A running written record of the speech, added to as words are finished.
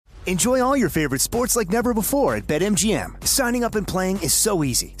Enjoy all your favorite sports like never before at BetMGM. Signing up and playing is so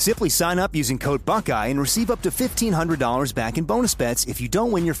easy. Simply sign up using code Buckeye and receive up to $1,500 back in bonus bets if you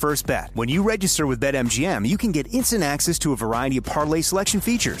don't win your first bet. When you register with BetMGM, you can get instant access to a variety of parlay selection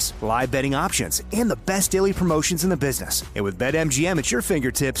features, live betting options, and the best daily promotions in the business. And with BetMGM at your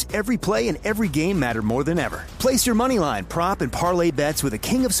fingertips, every play and every game matter more than ever. Place your moneyline, prop, and parlay bets with the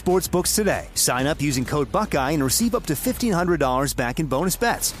king of sportsbooks today. Sign up using code Buckeye and receive up to $1,500 back in bonus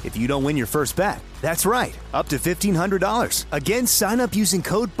bets if you don't win your first bet. That's right, up to $1,500. Again, sign up using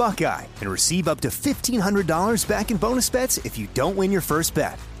code Buckeye and receive up to $1,500 back in bonus bets if you don't win your first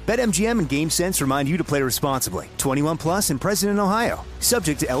bet. BetMGM and GameSense remind you to play responsibly. 21 plus and present in Ohio.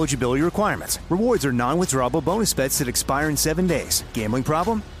 Subject to eligibility requirements. Rewards are non-withdrawable bonus bets that expire in 7 days. Gambling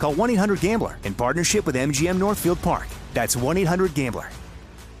problem? Call 1-800-GAMBLER in partnership with MGM Northfield Park. That's 1-800-GAMBLER.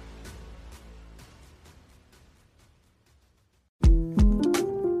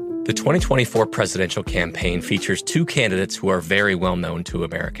 The 2024 presidential campaign features two candidates who are very well known to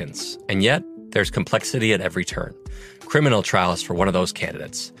Americans. And yet, there's complexity at every turn. Criminal trials for one of those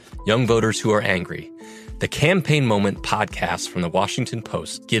candidates. Young voters who are angry. The Campaign Moment podcast from the Washington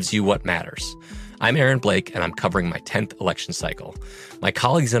Post gives you what matters. I'm Aaron Blake, and I'm covering my 10th election cycle. My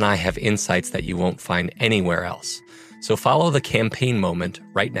colleagues and I have insights that you won't find anywhere else. So follow the Campaign Moment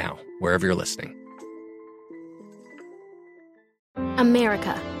right now, wherever you're listening.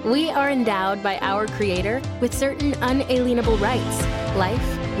 America. We are endowed by our Creator with certain unalienable rights: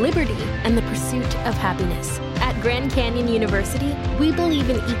 life, liberty, and the pursuit of happiness. At Grand Canyon University, we believe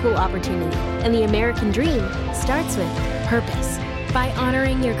in equal opportunity, and the American dream starts with purpose. By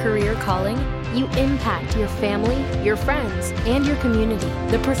honoring your career calling, you impact your family, your friends, and your community.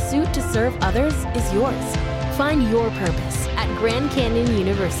 The pursuit to serve others is yours. Find your purpose at Grand Canyon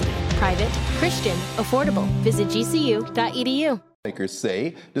University. Private, Christian, affordable. Visit gcu.edu. Makers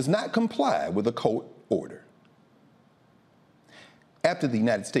say does not comply with a court order. After the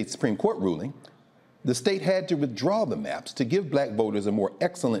United States Supreme Court ruling, the state had to withdraw the maps to give black voters a more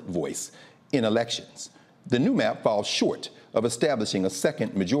excellent voice in elections. The new map falls short of establishing a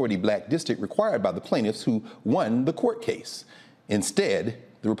second majority black district required by the plaintiffs who won the court case. Instead,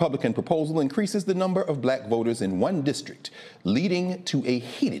 the Republican proposal increases the number of black voters in one district, leading to a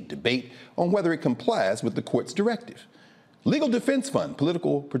heated debate on whether it complies with the court's directive. Legal Defense Fund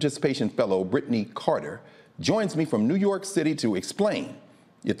political participation fellow Brittany Carter joins me from New York City to explain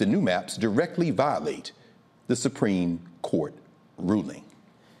if the new maps directly violate the Supreme Court ruling.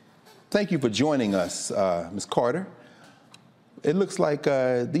 Thank you for joining us, Ms. Carter. It looks like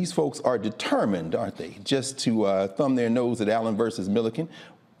these folks are determined, aren't they, just to thumb their nose at Allen versus Milliken.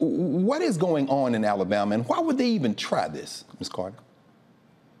 What is going on in Alabama, and why would they even try this, Ms. Carter?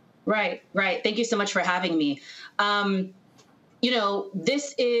 Right. Thank you so much for having me.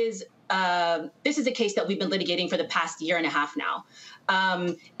 This is a case that we've been litigating for the past year and a half now.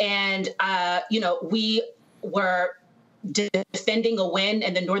 We were defending a win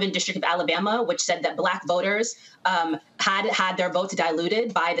in the Northern District of Alabama, which said that black voters had their votes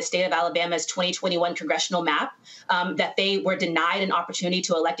diluted by the state of Alabama's 2021 congressional map, that they were denied an opportunity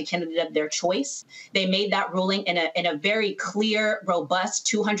to elect a candidate of their choice. They made that ruling in a very clear, robust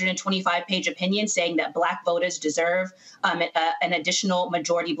 225-page opinion saying that black voters deserve an additional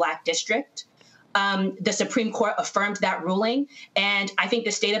majority black district. The Supreme Court affirmed that ruling, and I think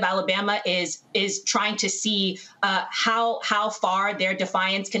the state of Alabama is trying to see how far their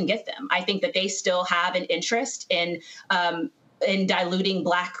defiance can get them. I think that they still have an interest in diluting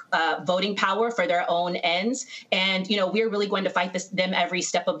black voting power for their own ends, and we're really going to fight them every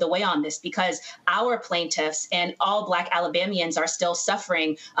step of the way on this, because our plaintiffs and all black Alabamians are still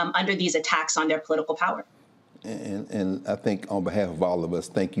suffering under these attacks on their political power. And I think on behalf of all of us,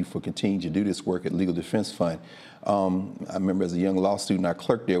 thank you for continuing to do this work at Legal Defense Fund. I remember as a young law student, I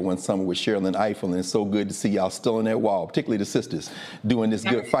clerked there one summer with Sherilyn Eiffel, and it's so good to see y'all still on that wall, particularly the sisters, doing this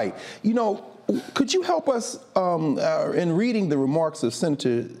good fight. Could you help us in reading the remarks of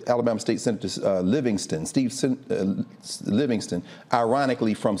Alabama State Senator Steve Livingston,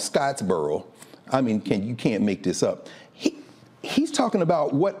 ironically from Scottsboro? I mean, you can't make this up. He's talking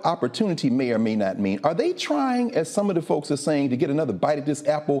about what opportunity may or may not mean. Are they trying, as some of the folks are saying, to get another bite at this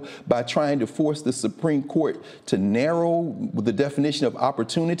apple by trying to force the Supreme Court to narrow the definition of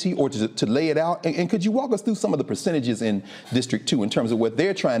opportunity, or to lay it out? And could you walk us through some of the percentages in District 2 in terms of what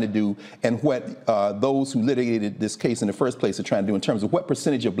they're trying to do and what those who litigated this case in the first place are trying to do in terms of what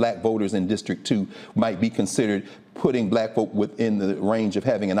percentage of black voters in District 2 might be considered putting black folk within the range of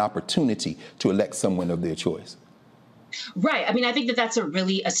having an opportunity to elect someone of their choice? Right. I mean, I think that that's a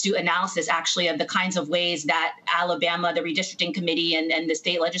really astute analysis, actually, of the kinds of ways that Alabama, the redistricting committee, and the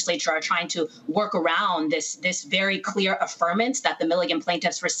state legislature are trying to work around this very clear affirmance that the Milligan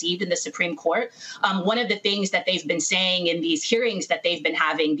plaintiffs received in the Supreme Court. One of the things that they've been saying in these hearings that they've been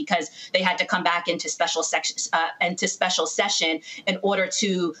having, because they had to come back into special session in order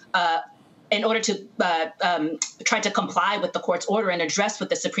to try to comply with the court's order and address what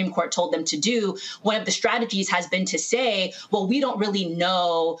the Supreme Court told them to do, one of the strategies has been to say, well, we don't really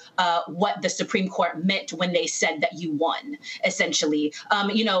know what the Supreme Court meant when they said that you won, essentially.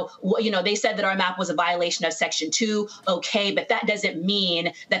 They said that our map was a violation of Section 2. Okay, but that doesn't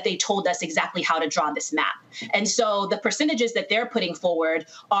mean that they told us exactly how to draw this map. And so the percentages that they're putting forward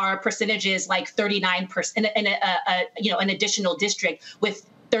are percentages like 39% in an additional district with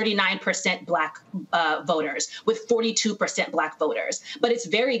 39% Black voters, with 42% Black voters. But it's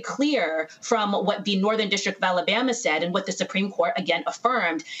very clear from what the Northern District of Alabama said and what the Supreme Court again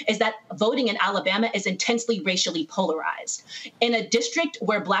affirmed is that voting in Alabama is intensely racially polarized. In a district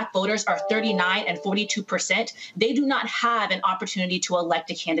where Black voters are 39 and 42%, they do not have an opportunity to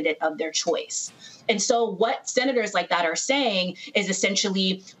elect a candidate of their choice. And so what senators like that are saying is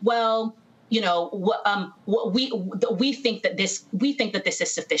essentially, well, we think that this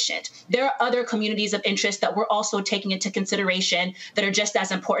is sufficient. There are other communities of interest that we're also taking into consideration that are just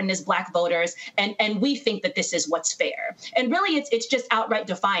as important as Black voters, and we think that this is what's fair. And really, it's just outright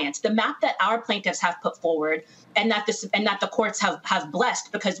defiance. The map that our plaintiffs have put forward, and that the courts have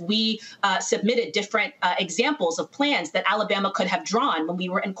blessed, because we submitted different examples of plans that Alabama could have drawn when we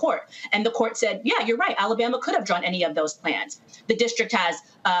were in court, and the court said, yeah, you're right, Alabama could have drawn any of those plans. The district has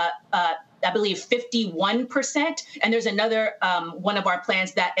I believe 51%, and there's another one of our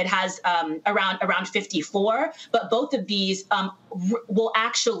plans that it has around 54. But both of these will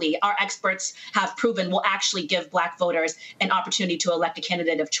actually, our experts have proven, will actually give Black voters an opportunity to elect a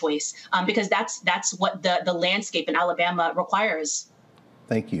candidate of choice, because that's what the landscape in Alabama requires.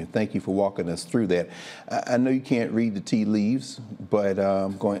 Thank you. Thank you for walking us through that. I know you can't read the tea leaves, but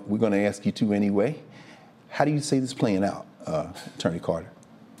we're going to ask you to anyway. How do you see this playing out, Attorney Carter?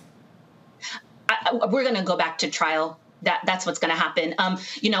 We're going to go back to trial. That's what's going to happen.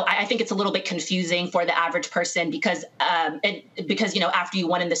 I think it's a little bit confusing for the average person because after you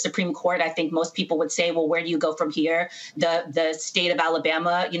won in the Supreme Court, I think most people would say, well, where do you go from here? The state of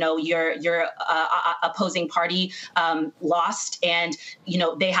Alabama, your opposing party lost, and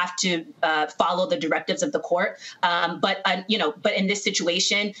they have to follow the directives of the court. But in this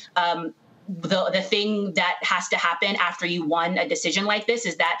situation, the thing that has to happen after you won a decision like this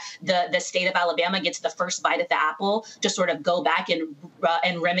is that the state of Alabama gets the first bite at the apple to sort of go back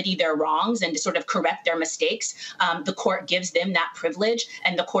and remedy their wrongs and to sort of correct their mistakes. The court gives them that privilege,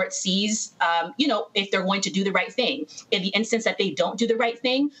 and the court sees, if they're going to do the right thing. In the instance that they don't do the right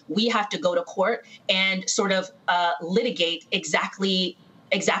thing, we have to go to court and sort of litigate exactly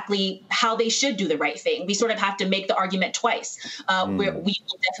how they should do the right thing. We sort of have to make the argument twice. We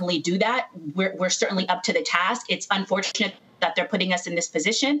will definitely do that. We're certainly up to the task. It's unfortunate that they're putting us in this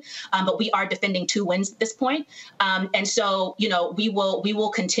position, but we are defending 2 wins at this point. And so, we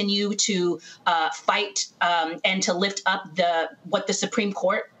will continue to fight and to lift up what the Supreme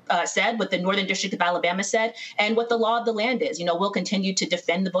Court said, what the Northern District of Alabama said, and what the law of the land is. We'll continue to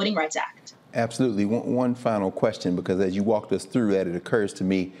defend the Voting Rights Act. Absolutely. One final question, because as you walked us through that, it occurs to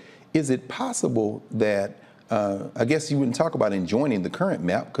me, is it possible that, I guess you wouldn't talk about enjoining the current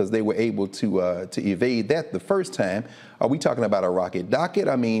map because they were able to evade that the first time. Are we talking about a rocket docket?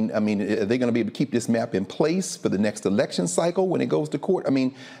 I mean, are they going to be able to keep this map in place for the next election cycle when it goes to court? I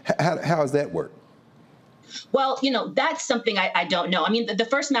mean, how does that work? Well, that's something I don't know. I mean, the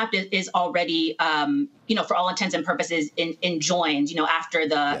first map is already, for all intents and purposes, enjoined,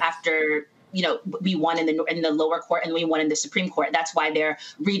 after we won in the lower court and we won in the Supreme Court. That's why they're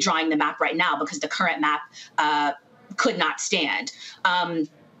redrawing the map right now, because the current map could not stand.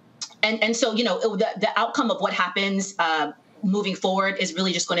 And so, the outcome of what happens moving forward is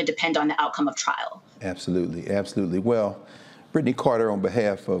really just going to depend on the outcome of trial. Absolutely. Absolutely. Well, Brittany Carter, on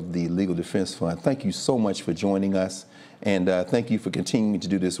behalf of the Legal Defense Fund, thank you so much for joining us. And thank you for continuing to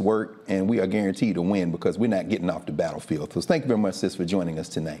do this work. And we are guaranteed to win because we're not getting off the battlefield. So thank you very much, sis, for joining us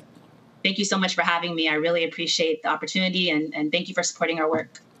tonight. Thank you so much for having me. I really appreciate the opportunity, and thank you for supporting our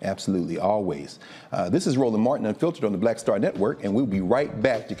work. Absolutely, always. This is Roland Martin, Unfiltered, on the Black Star Network, and we'll be right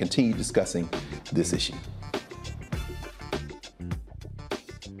back to continue discussing this issue.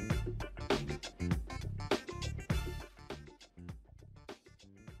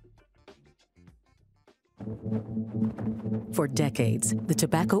 For decades, the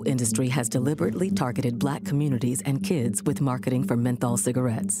tobacco industry has deliberately targeted Black communities and kids with marketing for menthol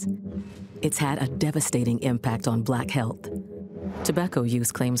cigarettes. It's had a devastating impact on Black health. Tobacco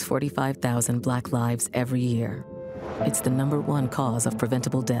use claims 45,000 Black lives every year. It's the #1 cause of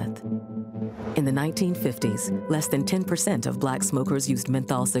preventable death. In the 1950s, less than 10% of Black smokers used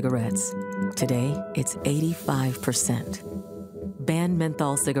menthol cigarettes. Today, it's 85%. Ban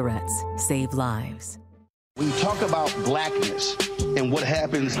menthol cigarettes. Save lives. When you talk about Blackness and what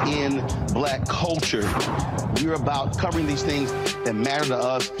happens in Black culture, we're about covering these things that matter to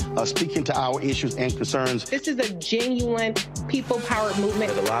us, speaking to our issues and concerns. This is a genuine people-powered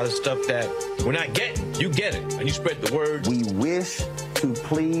movement. There's a lot of stuff that we're not getting. You get it, and you spread the word. We wish to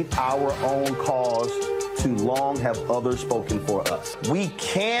plead our own cause. Too long have others spoken for us. We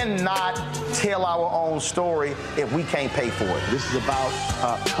cannot tell our own story if we can't pay for it. This is about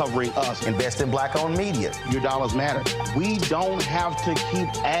covering us. Invest in Black-owned media. Your dollars matter. We don't have to keep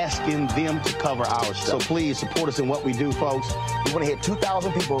asking them to cover our stuff. So please support us in what we do, folks. We want to hit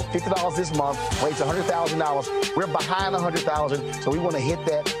 2,000 people, $50 this month, raise $100,000. We're behind 100,000, so we want to hit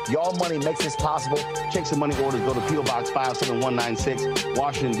that. Y'all money makes this possible. Checks and money orders go to P.O. Box 57196,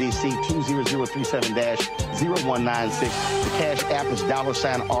 Washington, D.C. 20037-0196. The Cash App is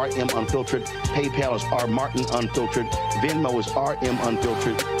 $RM Unfiltered. PayPal is R Martin Unfiltered. Venmo is RM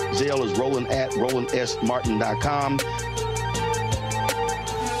Unfiltered. Zelle is roland@rolandsmartin.com.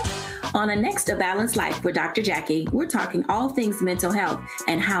 On a next A Balanced Life with Dr. Jackie, we're talking all things mental health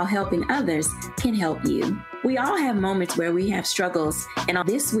and how helping others can help you. We all have moments where we have struggles, and on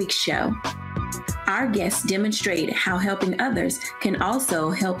this week's show, our guests demonstrate how helping others can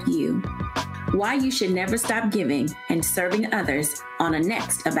also help you. Why you should never stop giving and serving others on a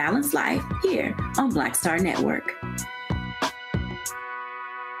next A Balanced Life here on Black Star Network.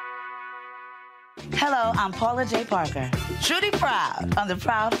 Hello, I'm Paula J. Parker. Truly proud of the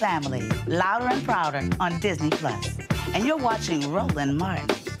Proud Family, Louder and Prouder on Disney+. And you're watching Roland Martin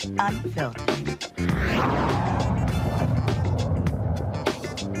Unfiltered.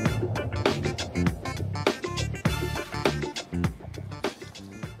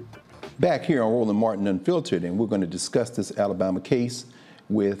 Back here on Roland Martin Unfiltered, and we're going to discuss this Alabama case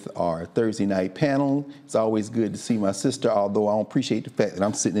with our Thursday night panel. It's always good to see my sister, although I don't appreciate the fact that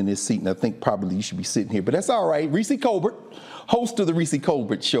I'm sitting in this seat, and I think probably you should be sitting here, but that's all right. Reese Colbert, host of the Reese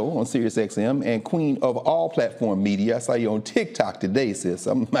Colbert Show on SiriusXM and queen of all platform media. I saw you on TikTok today, sis.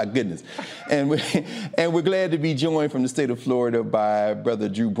 Oh, my goodness. And we're glad to be joined from the state of Florida by Brother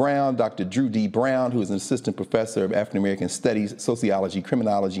Drew Brown, Dr. Drew D. Brown, who is an assistant professor of African American Studies, Sociology,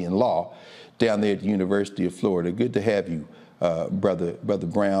 Criminology, and Law down there at the University of Florida. Good to have you, Brother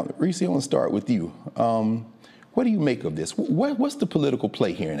Brown. Reese, I want to start with you. What do you make of this? What's the political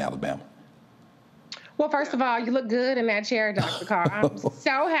play here in Alabama? Well, first of all, you look good in that chair, Dr. Carr. I'm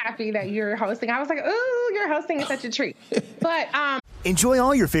so happy that you're hosting. I was like, ooh, you're hosting is such a treat. But enjoy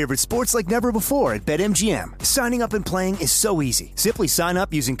all your favorite sports like never before at BetMGM. Signing up and playing is so easy. Simply sign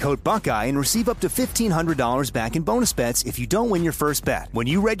up using code Buckeye and receive up to $1,500 back in bonus bets if you don't win your first bet. When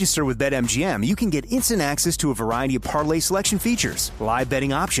you register with BetMGM, you can get instant access to a variety of parlay selection features, live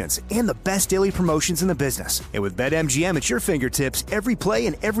betting options, and the best daily promotions in the business. And with BetMGM at your fingertips, every play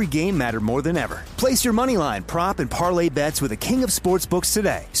and every game matter more than ever. Place your money line, prop, and parlay bets with the king of sportsbooks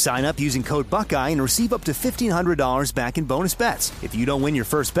today. Sign up using code Buckeye and receive up to $1,500 back in bonus bets if you don't win your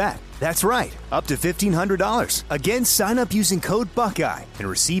first bet. That's right, up to $1,500. Again, sign up using code Buckeye and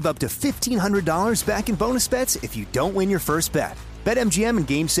receive up to $1,500 back in bonus bets if you don't win your first bet. BetMGM and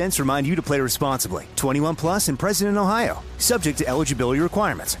GameSense remind you to play responsibly. 21 plus and present in Ohio. Subject to eligibility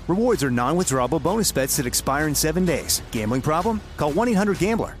requirements. Rewards are non-withdrawable bonus bets that expire in 7 days. Gambling problem? Call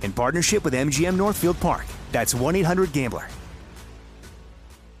 1-800-GAMBLER in partnership with MGM Northfield Park. That's 1-800-GAMBLER.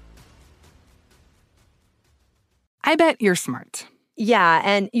 I bet you're smart. Yeah,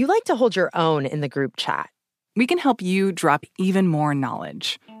 and you like to hold your own in the group chat. We can help you drop even more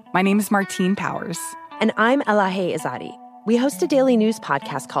knowledge. My name is Martine Powers. And I'm Elahe Izadi. We host a daily news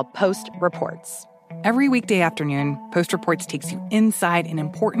podcast called Post Reports. Every weekday afternoon, Post Reports takes you inside an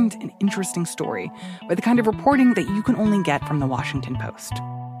important and interesting story with the kind of reporting that you can only get from the Washington Post.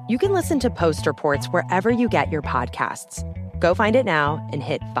 You can listen to Post Reports wherever you get your podcasts. Go find it now and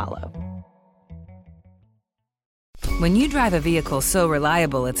hit follow. When you drive a vehicle so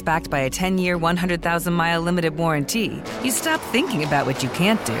reliable it's backed by a 10-year, 100,000-mile limited warranty, you stop thinking about what you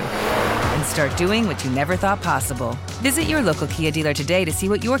can't do and start doing what you never thought possible. Visit your local Kia dealer today to see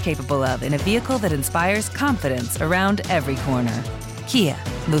what you're capable of in a vehicle that inspires confidence around every corner. Kia,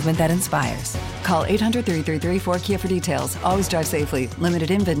 movement that inspires. Call 800-333-4KIA for details. Always drive safely.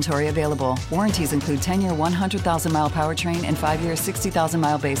 Limited inventory available. Warranties include 10-year 100,000-mile powertrain and 5-year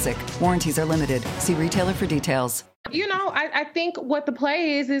 60,000-mile basic. Warranties are limited. See retailer for details. You know, I think what the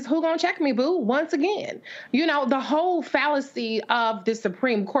play is who gonna check me, boo, once again. You know, the whole fallacy of the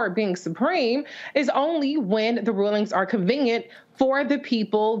Supreme Court being supreme is only when the rulings are convenient for the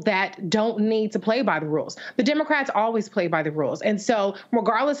people that don't need to play by the rules. The Democrats always play by the rules. And so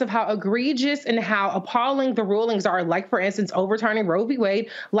regardless of how egregious and how appalling the rulings are, like, for instance, overturning Roe v.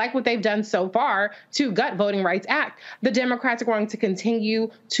 Wade, like what they've done so far to gut Voting Rights Act, the Democrats are going to continue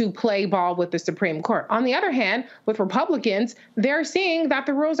to play ball with the Supreme Court. On the other hand, with Republicans, they're seeing that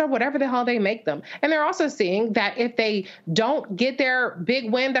the rules are whatever the hell they make them. And they're also seeing that if they don't get their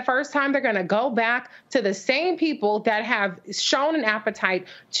big win the first time, they're going to go back to the same people that have shown an appetite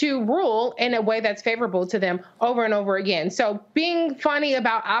to rule in a way that's favorable to them over and over again. So being funny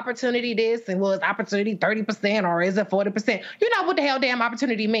about opportunity this and, well, is opportunity 30% or is it 40%? You know what the hell damn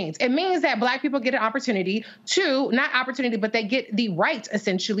opportunity means. It means that Black people get an opportunity to, not opportunity, but they get the right,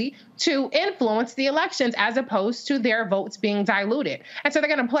 essentially, to influence the elections as opposed to their votes being diluted. And so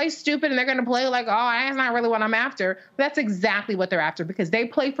they're going to play stupid and they're going to play like, oh, that's not really what I'm after. That's exactly what they're after, because they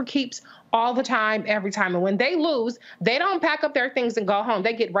play for keeps all the time, every time. And when they lose, they don't pack up their things and go home.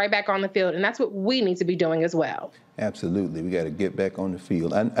 They get right back on the field. And that's what we need to be doing as well. Absolutely. We got to get back on the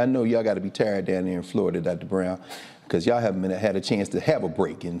field. I know y'all got to be tired down there in Florida, Dr. Brown, because y'all haven't had a chance to have a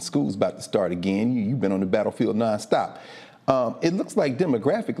break. And school's about to start again. You've been on the battlefield nonstop. It looks like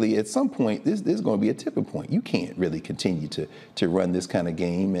demographically, at some point, this is going to be a tipping point. You can't really continue to run this kind of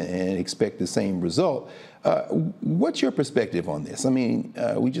game and expect the same result. What's your perspective on this? I mean,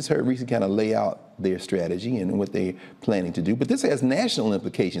 we just heard Reese kind of lay out their strategy and what they're planning to do, but this has national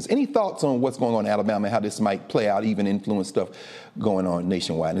implications. Any thoughts on what's going on in Alabama and how this might play out, even influence stuff going on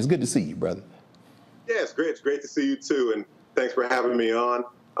nationwide? And it's good to see you, brother. Yeah, it's great. It's great to see you, too, and thanks for having me on.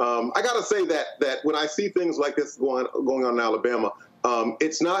 I got to say that when I see things like this going on in Alabama,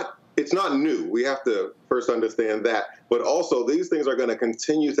 it's not new. We have to first understand that. But also, these things are going to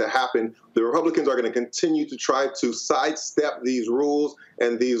continue to happen. The Republicans are going to continue to try to sidestep these rules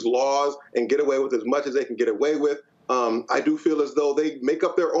and these laws and get away with as much as they can get away with. I do feel as though they make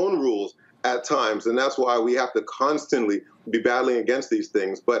up their own rules at times, and that's why we have to constantly be battling against these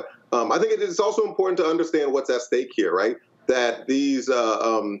things. But I think it's also important to understand what's at stake here, right? That these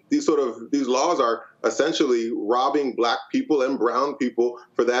laws are essentially robbing Black people and brown people,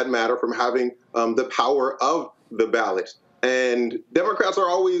 for that matter, from having the power of the ballot. And Democrats are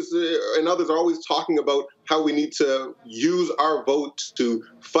always, and others are always talking about how we need to use our vote to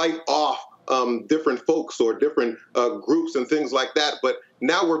fight off different folks or different groups and things like that. But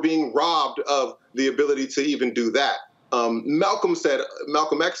now we're being robbed of the ability to even do that. Malcolm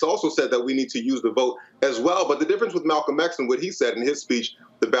X also said that we need to use the vote as well. But the difference with Malcolm X and what he said in his speech,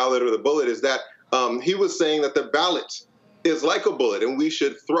 the ballot or the bullet, is that he was saying that the ballot is like a bullet and we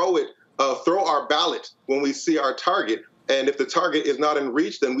should throw our ballot when we see our target. And if the target is not in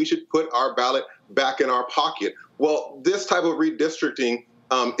reach, then we should put our ballot back in our pocket. Well, this type of redistricting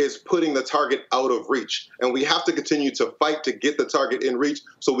is putting the target out of reach. And we have to continue to fight to get the target in reach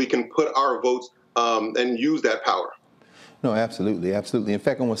so we can put our votes and use that power. No, absolutely, absolutely. In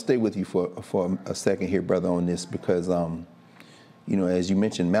fact, I want to stay with you for a second here, brother, on this, because, as you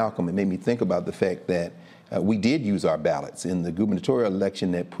mentioned Malcolm, it made me think about the fact that we did use our ballots in the gubernatorial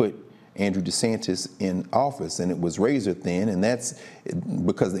election that put Andrew DeSantis in office, and it was razor thin, and that's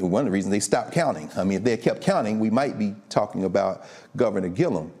because one of the reasons they stopped counting. I mean, if they had kept counting, we might be talking about Governor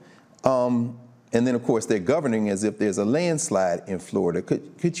Gillum. And then, of course, they're governing as if there's a landslide in Florida.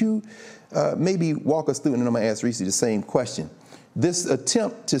 Could you maybe walk us through, and then I'm going to ask Reese the same question. This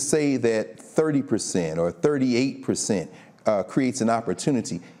attempt to say that 30% or 38% creates an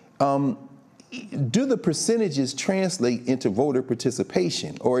opportunity, do the percentages translate into voter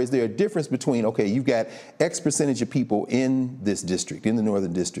participation? Or is there a difference between, okay, you've got X percentage of people in this district, in the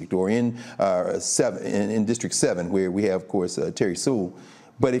Northern District, or in District 7, where we have, of course, Terry Sewell.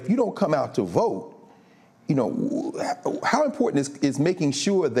 But if you don't come out to vote, how important is making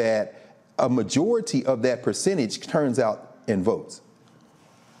sure that a majority of that percentage turns out and votes?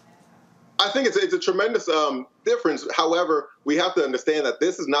 I think it's a tremendous difference. However, we have to understand that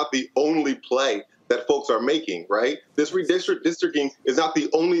this is not the only play that folks are making, right? This redistricting is not the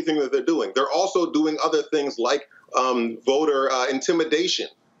only thing that they're doing. They're also doing other things like voter intimidation,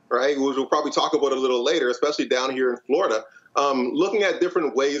 right? Which we'll probably talk about a little later, especially down here in Florida. Looking at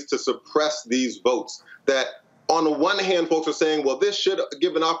different ways to suppress these votes. That on the one hand, folks are saying, well, this should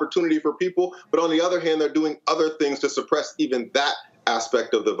give an opportunity for people, but on the other hand, they're doing other things to suppress even that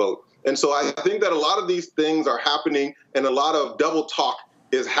aspect of the vote. And so I think that a lot of these things are happening and a lot of double talk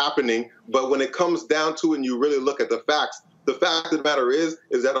is happening. But when it comes down to it and you really look at the facts, the fact of the matter is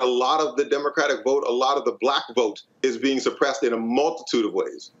that a lot of the Democratic vote, a lot of the black vote is being suppressed in a multitude of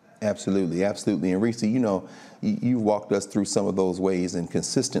ways. Absolutely, absolutely. And Reese, you know, you walked us through some of those ways and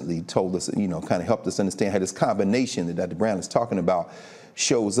consistently told us, you know, kind of helped us understand how this combination that Dr. Brown is talking about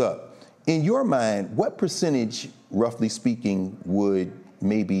shows up. In your mind, what percentage, roughly speaking, would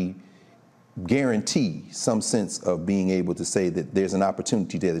maybe guarantee some sense of being able to say that there's an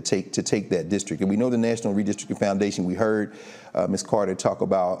opportunity there to take that district? And we know the National Redistricting Foundation, we heard Ms. Carter talk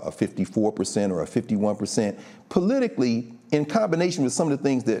about a 54% or a 51%. Politically, in combination with some of the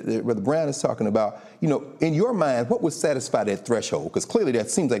things that Brother Brown is talking about, you know, in your mind, what would satisfy that threshold? Because clearly that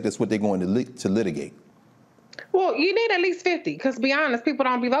seems like that's what they're going to litigate. Well, you need at least 50, because to be honest, people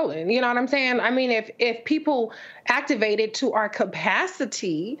don't be voting. You know what I'm saying? I mean, if people activated to our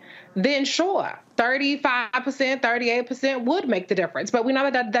capacity, then sure, 35%, 38% would make the difference. But we know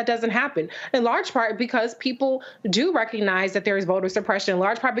that doesn't happen, in large part because people do recognize that there is voter suppression, in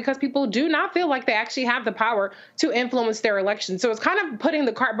large part because people do not feel like they actually have the power to influence their election. So it's kind of putting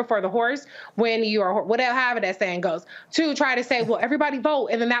the cart before the horse when you are, whatever, however that saying goes, to try to say, well, everybody vote,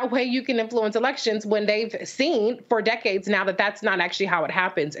 and then that way you can influence elections, when they've seen for decades now that that's not actually how it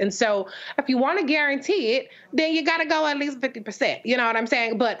happens. And so if you want to guarantee it, then you got to go at least 50%. You know what I'm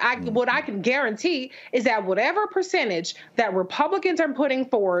saying? But what I can guarantee is that whatever percentage that Republicans are putting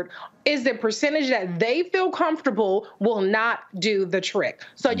forward is the percentage that they feel comfortable will not do the trick.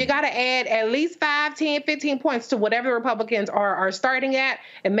 So you got to add at least 5, 10, 15 points to whatever the Republicans are starting at,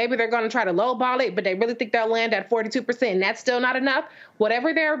 and maybe they're going to try to lowball it, but they really think they'll land at 42%, and that's still not enough.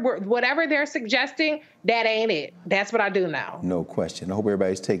 Whatever they're suggesting, that ain't it. That's what I do now. No question. I hope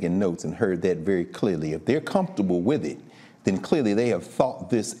everybody's taking notes and heard that very clearly. If they're comfortable with it, then clearly they have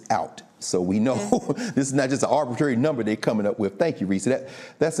thought this out. So we know this is not just an arbitrary number they're coming up with. Thank you, Reese.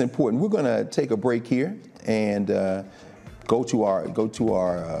 That's important. We're going to take a break here and go to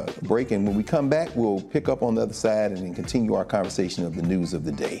our break. And when we come back, we'll pick up on the other side and then continue our conversation of the news of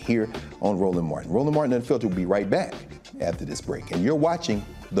the day here on Roland Martin. Roland Martin Unfiltered will be right back after this break. And you're watching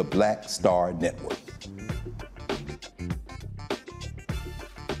the Black Star Network.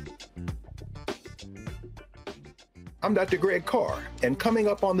 I'm Dr. Greg Carr, and coming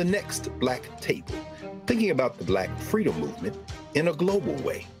up on the next Black Table, thinking about the Black freedom movement in a global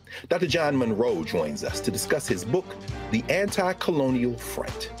way. Dr. John Monroe joins us to discuss his book, The Anti-Colonial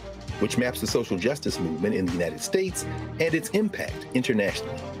Front, which maps the social justice movement in the United States and its impact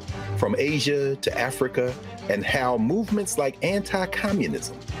internationally, from Asia to Africa, and how movements like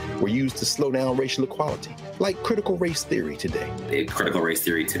anti-communism were used to slow down racial equality, like critical race theory today. Critical race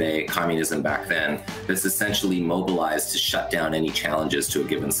theory today, communism back then, that's essentially mobilized to shut down any challenges to a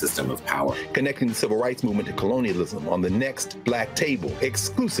given system of power. Connecting the civil rights movement to colonialism on the next Black Table,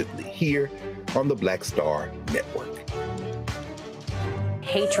 exclusively here on the Black Star Network.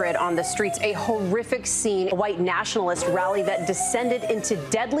 Hatred on the streets, a horrific scene, a white nationalist rally that descended into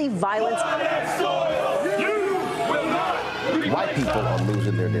deadly violence. White people are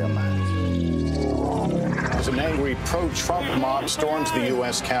losing their damn minds. As an angry pro-Trump mob storms the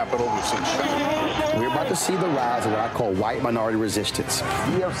U.S. Capitol, we've seen shooting. We're about to see the rise of what I call white minority resistance.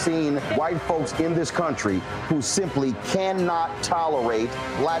 We have seen white folks in this country who simply cannot tolerate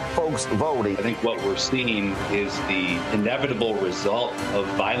black folks voting. I think what we're seeing is the inevitable result of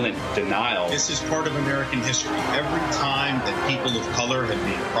violent denial. This is part of American history. Every time that people of color have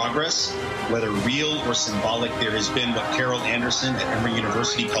made progress, whether real or symbolic, there has been what Carol Anderson at Emory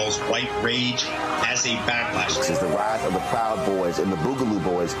University calls white rage as a backlash. This is the rise of the Proud Boys and the Boogaloo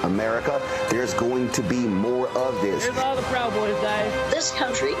Boys. America, there's going to be more of this. Here's all the Proud Boys, guys. This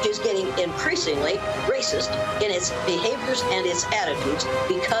country is getting increasingly racist in its behaviors and its attitudes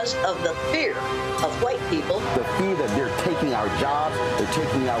because of the fear of white people. The fear that they're taking our jobs, they're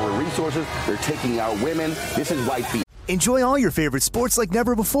taking our resources, they're taking our women. This is white fear. Enjoy all your favorite sports like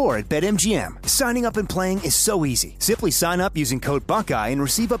never before at BetMGM. Signing up and playing is so easy. Simply sign up using code Buckeye and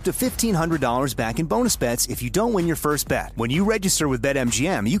receive up to $1,500 back in bonus bets if you don't win your first bet. When you register with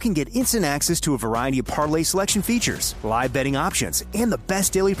BetMGM, you can get instant access to a variety of parlay selection features, live betting options, and the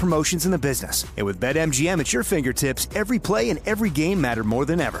best daily promotions in the business. And with BetMGM at your fingertips, every play and every game matter more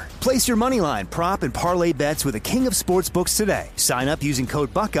than ever. Place your moneyline, prop, and parlay bets with the king of sportsbooks today. Sign up using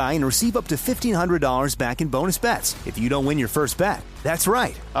code Buckeye and receive up to $1,500 back in bonus bets if you don't win your first bet. That's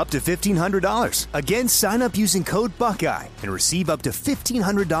right, up to $1,500. Again, sign up using code Buckeye and receive up to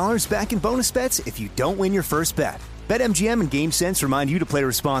 $1,500 back in bonus bets if you don't win your first bet. BetMGM and GameSense remind you to play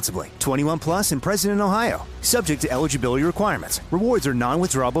responsibly. 21 plus and present in Ohio. Subject to eligibility requirements. Rewards are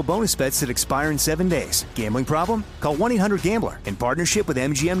non-withdrawable bonus bets that expire in 7 days. Gambling problem? Call 1-800-GAMBLER in partnership with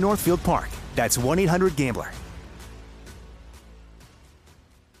MGM Northfield Park. That's 1-800-GAMBLER.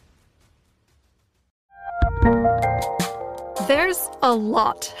 There's a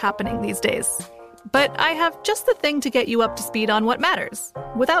lot happening these days, but I have just the thing to get you up to speed on what matters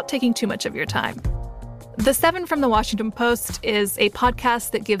without taking too much of your time. The 7 from the Washington Post is a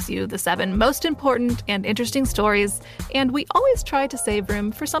podcast that gives you the 7 most important and interesting stories, and we always try to save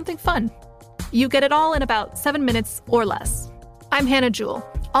room for something fun. You get it all in about 7 minutes or less. I'm Hannah Jewell.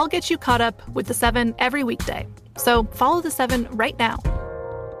 I'll get you caught up with the 7 every weekday, so follow the 7 right now.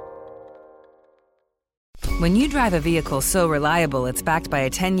 When you drive a vehicle so reliable it's backed by a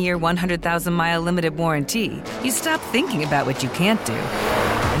 10-year, 100,000-mile limited warranty, you stop thinking about what you can't do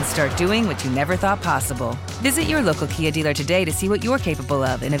and start doing what you never thought possible. Visit your local Kia dealer today to see what you're capable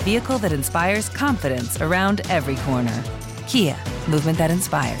of in a vehicle that inspires confidence around every corner. Kia, movement that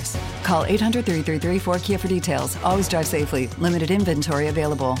inspires. Call 800-333-4KIA for details. Always drive safely. Limited inventory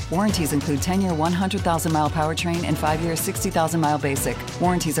available. Warranties include 10-year 100,000-mile powertrain and 5-year 60,000-mile basic.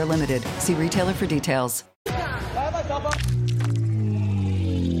 Warranties are limited. See retailer for details.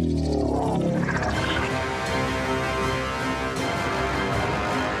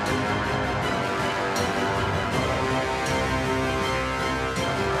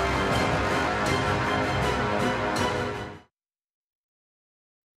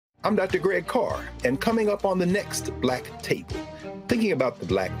 I'm Dr. Greg Carr, and coming up on the next Black Table, thinking about the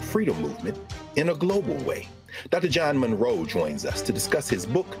Black freedom movement in a global way. Dr. John Monroe joins us to discuss his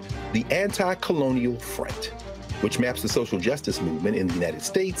book, The Anti-Colonial Front, which maps the social justice movement in the United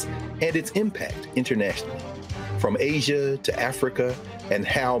States and its impact internationally, from Asia to Africa, and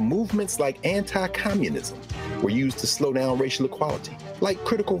how movements like anti-communism were used to slow down racial equality, like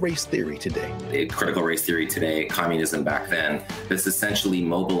critical race theory today. Critical race theory today, communism back then, that's essentially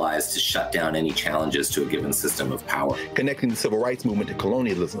mobilized to shut down any challenges to a given system of power. Connecting the civil rights movement to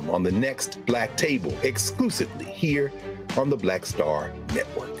colonialism on the next Black Table, exclusively here on the Black Star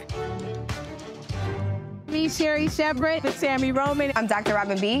Network. Me, Sherry Shepard, with Sammy Roman. I'm Dr.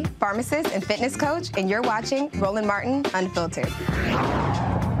 Robin B., pharmacist and fitness coach, and you're watching Roland Martin Unfiltered.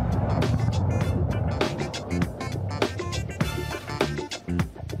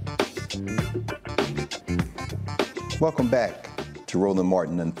 Welcome back to Roland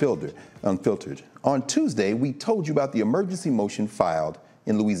Martin Unfiltered. On Tuesday, we told you about the emergency motion filed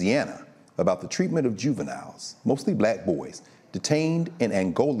in Louisiana about the treatment of juveniles, mostly black boys, detained in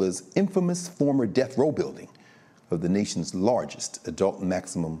Angola's infamous former death row building of the nation's largest adult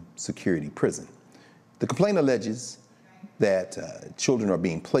maximum security prison. The complaint alleges that children are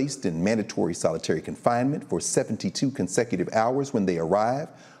being placed in mandatory solitary confinement for 72 consecutive hours when they arrive,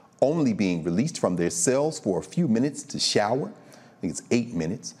 only being released from their cells for a few minutes to shower. I think it's 8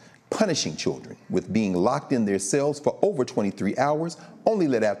 minutes. Punishing children with being locked in their cells for over 23 hours, only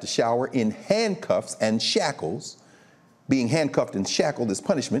let out to shower in handcuffs and shackles. Being handcuffed and shackled is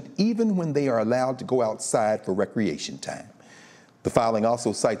punishment even when they are allowed to go outside for recreation time. The filing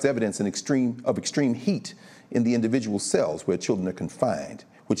also cites evidence of extreme heat in the individual cells where children are confined,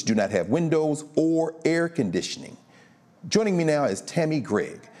 which do not have windows or air conditioning. Joining me now is Tammy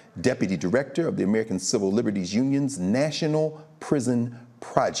Gregg, Deputy Director of the American Civil Liberties Union's National Prison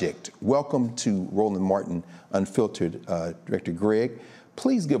Project. Welcome to Roland Martin Unfiltered, Director Gregg.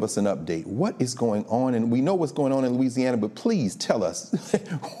 Please give us an update. What is going on? And we know what's going on in Louisiana, but please tell us,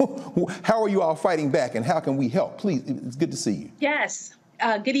 how are you all fighting back and how can we help? Please, it's good to see you. Yes.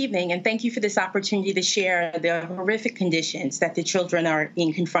 Good evening, and thank you for this opportunity to share the horrific conditions that the children are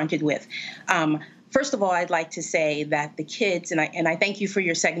being confronted with. First of all, I'd like to say that the kids, and I thank you for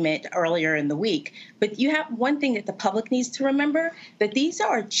your segment earlier in the week, but you have one thing that the public needs to remember, that these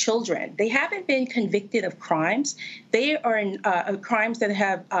are children. They haven't been convicted of crimes. They are in crimes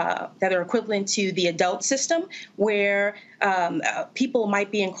that are equivalent to the adult system, where people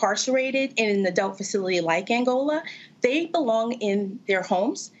might be incarcerated in an adult facility like Angola. They belong in their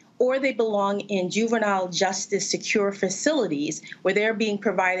homes, or they belong in juvenile justice secure facilities where they're being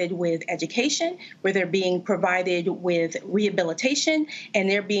provided with education, where they're being provided with rehabilitation, and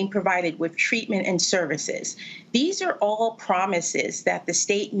they're being provided with treatment and services. These are all promises that the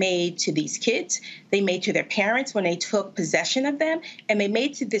state made to these kids. They made to their parents when they took possession of them, and they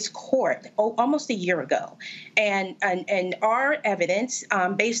made to this court almost a year ago. And our evidence,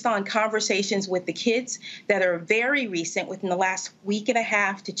 based on conversations with the kids that are very recent, within the last week and a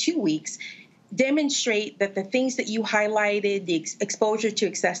half to 2 weeks, demonstrate that the things that you highlighted, the exposure to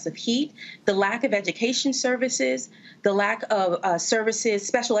excessive heat, the lack of education services, the lack of services,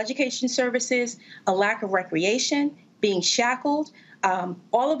 special education services, a lack of recreation, being shackled,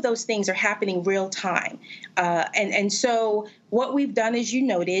 all of those things are happening real time. And so what we've done, as you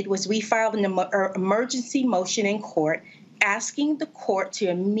noted, was we filed an emergency motion in court asking the court to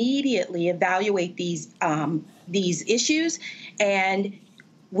immediately evaluate these issues. And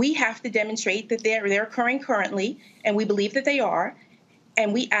we have to demonstrate that they're occurring currently, and we believe that they are.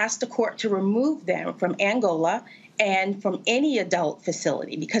 And we asked the court to remove them from Angola and from any adult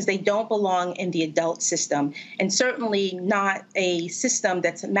facility because they don't belong in the adult system, and certainly not a system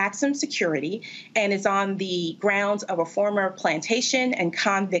that's maximum security and is on the grounds of a former plantation and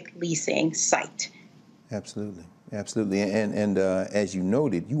convict leasing site. Absolutely. Absolutely. And as you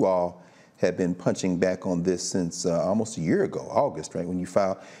noted, you all have been punching back on this since almost a year ago, August, right, when you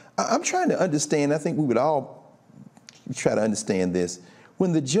filed. I'm trying to understand, I think we would all try to understand this.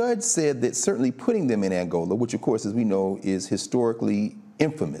 When the judge said that certainly putting them in Angola, which of course, as we know, is historically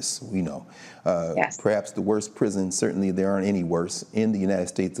infamous, we know, yes, perhaps the worst prison, certainly there aren't any worse, in the United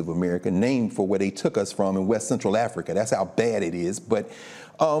States of America, named for where they took us from in West Central Africa. That's how bad it is. But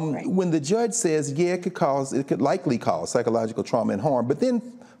right, when the judge says, yeah, it could likely cause psychological trauma and harm, but then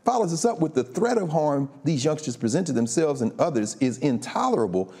follows us up with the threat of harm these youngsters present to themselves and others is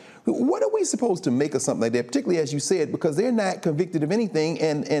intolerable. What are we supposed to make of something like that, particularly as you said, because they're not convicted of anything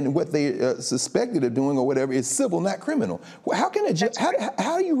and what they suspected of doing or whatever is civil, not criminal? How can a judge, how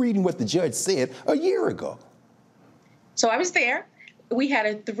are you reading what the judge said a year ago? So I was there. We had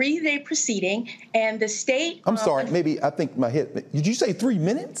a 3-day proceeding, and the state... I'm sorry, maybe I think my head... Did you say 3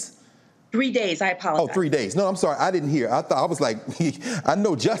 minutes? 3 days, I apologize. Oh, 3 days. No, I'm sorry, I didn't hear. I was like, I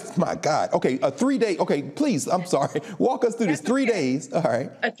know just, my God. Okay, a 3-day, okay, please, I'm sorry. Walk us through this 3 days, all right.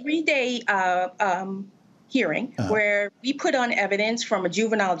 A 3-day hearing where we put on evidence from a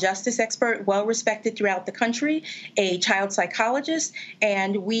juvenile justice expert, well-respected throughout the country, a child psychologist,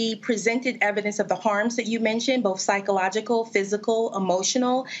 and we presented evidence of the harms that you mentioned, both psychological, physical,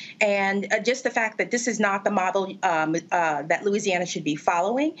 emotional, and just the fact that this is not the model that Louisiana should be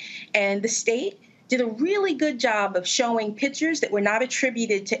following. And the state did a really good job of showing pictures that were not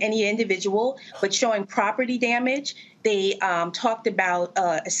attributed to any individual, but showing property damage. They talked about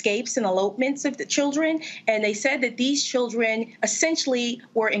escapes and elopements of the children, and they said that these children essentially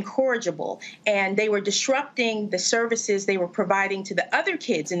were incorrigible, and they were disrupting the services they were providing to the other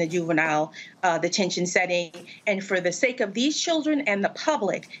kids in the juvenile detention setting. And for the sake of these children and the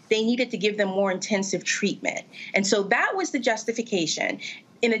public, they needed to give them more intensive treatment. And so that was the justification.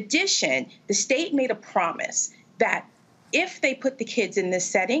 In addition, the state made a promise that if they put the kids in this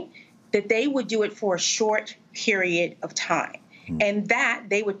setting, that they would do it for a short period of time, and that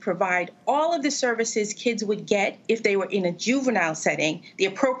they would provide all of the services kids would get if they were in a juvenile setting, the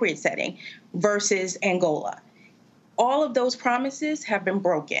appropriate setting, versus Angola. All of those promises have been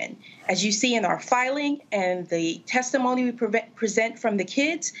broken. As you see in our filing and the testimony we present from the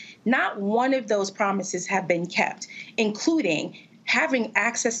kids, not one of those promises have been kept, including having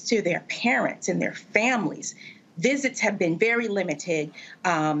access to their parents and their families. Visits have been very limited.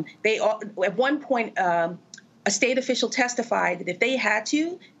 At one point, a state official testified that if they had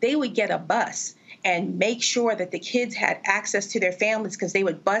to, they would get a bus and make sure that the kids had access to their families because they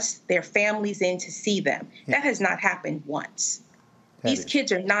would bus their families in to see them. Yeah. That has not happened once. These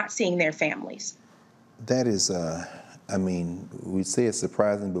kids are not seeing their families. That is, I mean, we say it's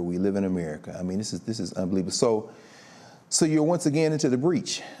surprising, but we live in America. I mean, this is unbelievable. So you're once again into the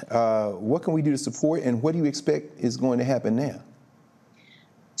breach. What can we do to support, and what do you expect is going to happen now?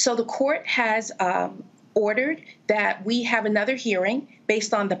 So the court has ordered that we have another hearing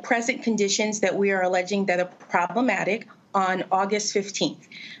based on the present conditions that we are alleging that are problematic on August 15th.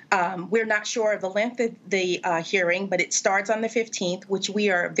 We're not sure of the length of the hearing, but it starts on the 15th, which we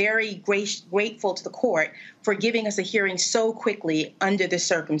are very grateful to the court for giving us a hearing so quickly under the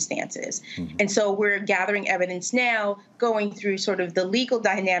circumstances. Mm-hmm. And so we're gathering evidence now, going through sort of the legal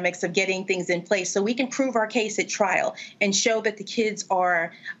dynamics of getting things in place so we can prove our case at trial and show that the kids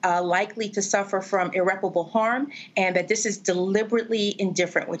are likely to suffer from irreparable harm and that this is deliberately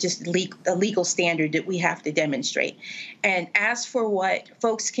indifferent, which is a legal standard that we have to demonstrate. And as for what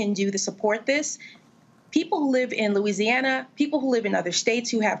folks can do to support this, people who live in Louisiana, people who live in other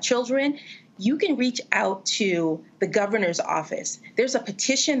states who have children, you can reach out to the governor's office. There's a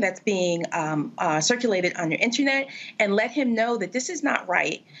petition that's being circulated on your internet, and let him know that this is not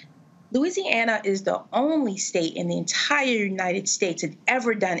right. Louisiana is the only state in the entire United States that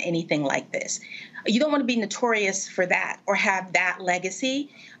ever done anything like this. You don't want to be notorious for that or have that legacy.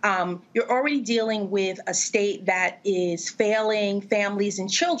 You're already dealing with a state that is failing families and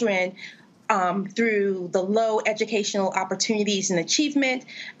children through the low educational opportunities and achievement,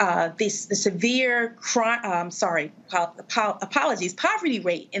 the severe poverty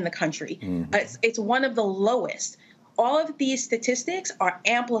rate in the country. It's one of the lowest. All of these statistics are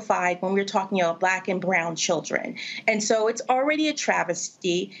amplified when we're talking about Black and brown children. And so it's already a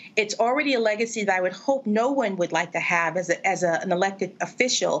travesty. It's already a legacy that I would hope no one would like to have as an elected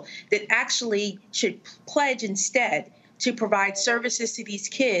official, that actually should pledge instead to provide services to these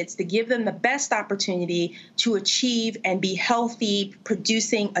kids, to give them the best opportunity to achieve and be healthy,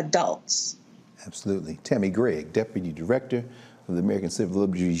 producing adults. Absolutely. Tammy Gregg, Deputy Director of the American Civil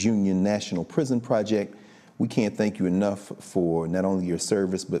Liberties Union National Prison Project. We can't thank you enough for not only your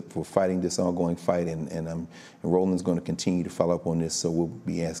service, but for fighting this ongoing fight. And Roland's going to continue to follow up on this, so we'll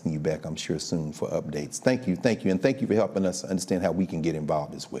be asking you back, I'm sure, soon for updates. Thank you, and thank you for helping us understand how we can get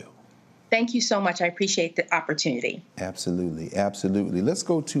involved as well. Thank you so much. I appreciate the opportunity. Absolutely, absolutely. Let's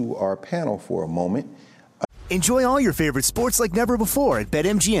go to our panel for a moment. Enjoy all your favorite sports like never before at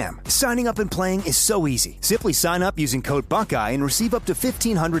BetMGM. Signing up and playing is so easy. Simply sign up using code Buckeye and receive up to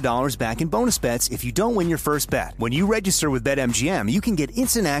 $1,500 back in bonus bets if you don't win your first bet. When you register with BetMGM, you can get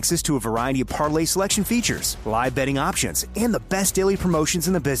instant access to a variety of parlay selection features, live betting options, and the best daily promotions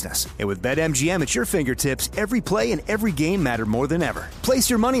in the business. And with BetMGM at your fingertips, every play and every game matter more than ever. Place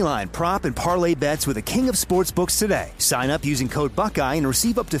your moneyline, prop, and parlay bets with the king of sportsbooks today. Sign up using code Buckeye and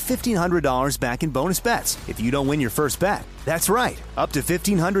receive up to $1,500 back in bonus bets if you don't win your first bet. That's right, up to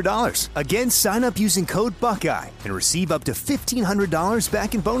 $1,500. Again, sign up using code Buckeye and receive up to $1,500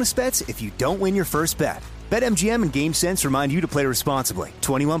 back in bonus bets if you don't win your first bet. BetMGM and GameSense remind you to play responsibly.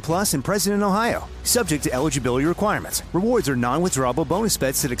 21 plus and present in Ohio. Subject to eligibility requirements. Rewards are non-withdrawable bonus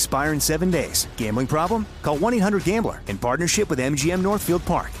bets that expire in 7 days. Gambling problem? Call 1-800-GAMBLER in partnership with MGM Northfield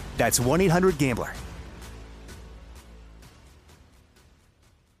Park. That's 1-800-GAMBLER.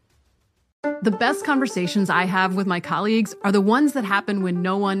 The best conversations I have with my colleagues are the ones that happen when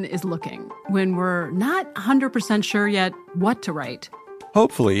no one is looking, when we're not 100% sure yet what to write.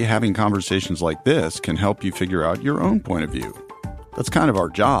 Hopefully, having conversations like this can help you figure out your own point of view. That's kind of our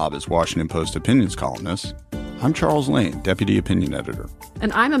job as Washington Post opinions columnists. I'm Charles Lane, Deputy Opinion Editor.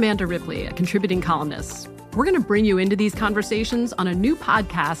 And I'm Amanda Ripley, a contributing columnist. We're going to bring you into these conversations on a new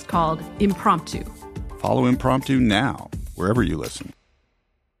podcast called Impromptu. Follow Impromptu now, wherever you listen.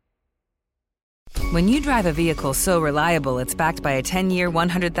 When you drive a vehicle so reliable it's backed by a 10-year,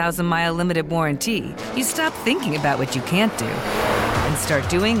 100,000-mile limited warranty, you stop thinking about what you can't do and start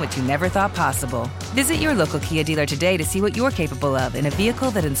doing what you never thought possible. Visit your local Kia dealer today to see what you're capable of in a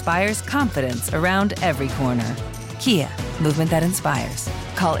vehicle that inspires confidence around every corner. Kia, movement that inspires.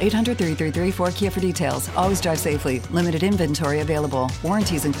 Call 800-333-4KIA for details. Always drive safely. Limited inventory available.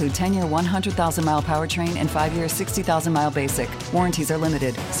 Warranties include 10-year, 100,000-mile powertrain and 5-year, 60,000-mile basic. Warranties are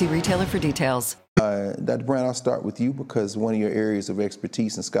limited. See retailer for details. Dr. Brown, I'll start with you because one of your areas of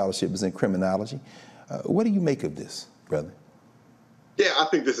expertise and scholarship is in criminology. What do you make of this, brother? Yeah, I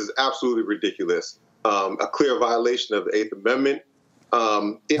think this is absolutely ridiculous. A clear violation of the Eighth Amendment.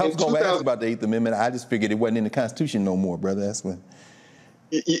 I was going to ask about the Eighth Amendment. I just figured it wasn't in the Constitution no more, brother. That's when.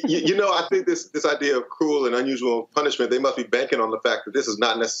 You know, I think this idea of cruel and unusual punishment, they must be banking on the fact that this is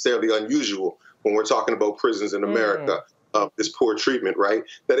not necessarily unusual when we're talking about prisons in America. This poor treatment, right?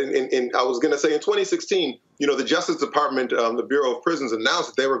 That I was going to say in 2016, you know, the Justice Department, the Bureau of Prisons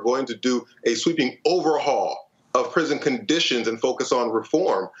announced that they were going to do a sweeping overhaul of prison conditions and focus on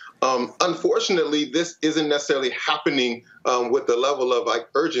reform. Unfortunately, this isn't necessarily happening with the level of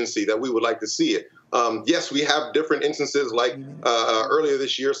urgency that we would like to see it. Yes, we have different instances like earlier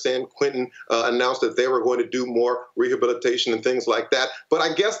this year, San Quentin announced that they were going to do more rehabilitation and things like that. But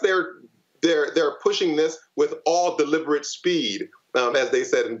I guess they're pushing this with all deliberate speed, as they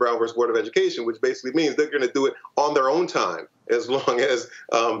said in Brown versus Board of Education, which basically means they're going to do it on their own time as long as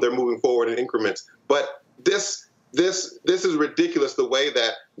they're moving forward in increments. But this is ridiculous, the way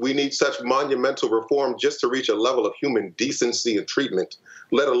that we need such monumental reform just to reach a level of human decency and treatment,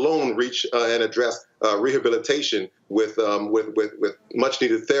 let alone reach and address rehabilitation with much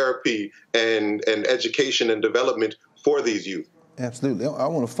needed therapy and education and development for these youth. Absolutely. I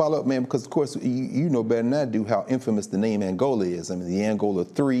want to follow up, man, because, of course, you know better than I do how infamous the name Angola is. I mean, the Angola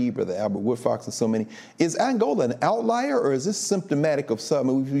 3, Brother Albert Woodfox, and so many. Is Angola an outlier, or is this symptomatic of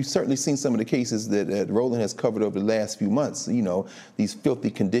something? We've certainly seen some of the cases that Roland has covered over the last few months, you know, these filthy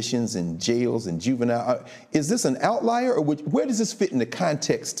conditions in jails and juvenile. Is this an outlier, or where does this fit in the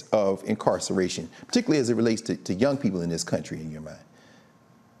context of incarceration, particularly as it relates to young people in this country, in your mind?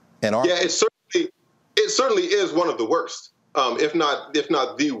 Yeah, it's certainly certainly is one of the worst, if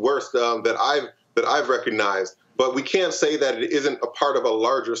not the worst that I've recognized. But we can't say that it isn't a part of a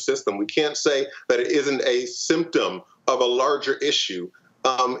larger system. We can't say that it isn't a symptom of a larger issue.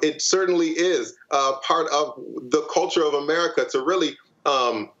 It certainly is part of the culture of America to really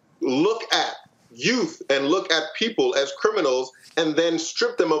look at youth and look at people as criminals and then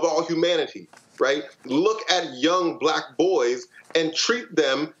strip them of all humanity, right? Look at young Black boys and treat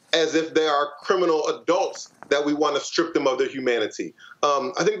them as if they are criminal adults that we want to strip them of their humanity.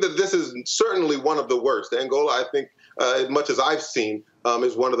 I think that this is certainly one of the worst. Angola, I think, as much as I've seen,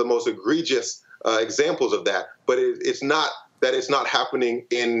 is one of the most egregious examples of that. But it's not that it's not happening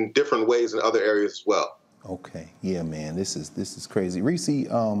in different ways in other areas as well. Okay. Yeah, man, this is crazy. Reese,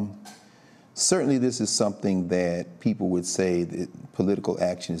 certainly this is something that people would say that political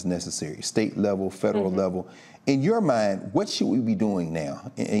action is necessary, state level, federal level. In your mind, what should we be doing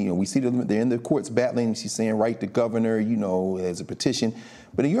now? And we see them, they're in the courts battling. She's saying, write the governor, as a petition.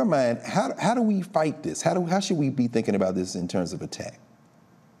 But in your mind, how do we fight this? How should we be thinking about this in terms of attack?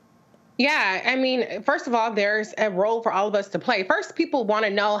 Yeah, I mean, first of all, there's a role for all of us to play. First, people want to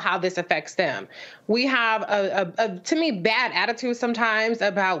know how this affects them. We have a to me, bad attitude sometimes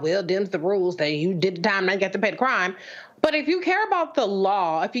about, well, them's the rules, that you did the time, now you got to pay the crime. But if you care about the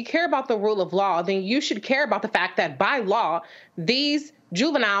law, if you care about the rule of law, then you should care about the fact that by law, these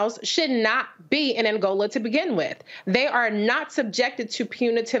juveniles should not be in Angola to begin with. They are not subjected to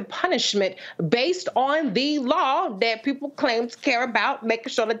punitive punishment based on the law that people claim to care about,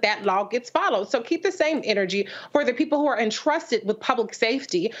 making sure that that law gets followed. So keep the same energy for the people who are entrusted with public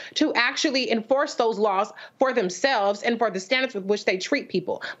safety to actually enforce those laws for themselves and for the standards with which they treat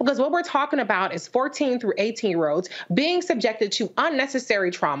people. Because what we're talking about is 14 through 18-year-olds being subjected to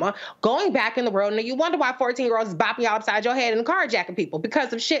unnecessary trauma, going back in the world, and you wonder why 14-year-olds is bopping you upside your head and carjacking people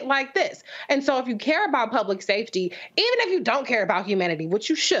because of shit like this. And so if you care about public safety, even if you don't care about humanity, which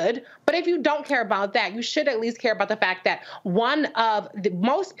you should, but if you don't care about that, you should at least care about the fact that one of the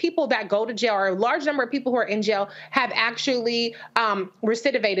most people that go to jail, or a large number of people who are in jail, have actually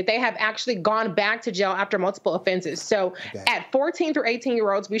recidivated. They have actually gone back to jail after multiple offenses. So at 14 through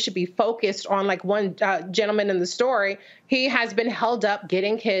 18-year-olds, we should be focused on, like one gentleman in the story, he has been held up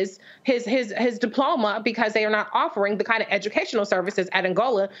getting his diploma because they are not offering the kind of educational services at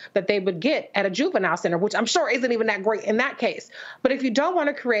Angola that they would get at a juvenile center, which I'm sure isn't even that great in that case. But if you don't want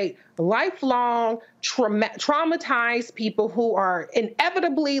to create lifelong traumatized people who are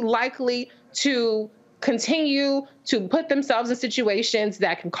inevitably likely to continue to put themselves in situations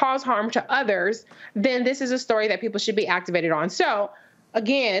that can cause harm to others, then this is a story that people should be activated on. So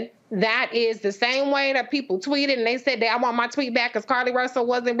again, that is the same way that people tweeted and they said that I want my tweet back because Carly Russell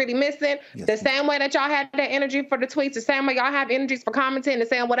wasn't really missing. Yes. The same way that y'all had that energy for the tweets, the same way y'all have energies for commenting and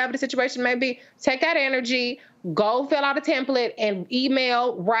saying whatever the situation may be, take that energy, go fill out a template and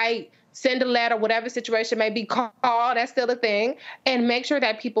email, write, send a letter, whatever the situation may be, call, that's still a thing, and make sure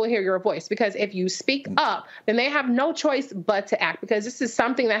that people hear your voice. Because if you speak up, then they have no choice but to act, because this is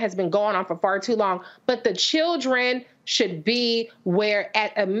something that has been going on for far too long. But the children should be where,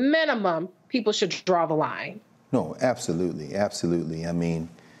 at a minimum, people should draw the line. No, absolutely, absolutely. I mean,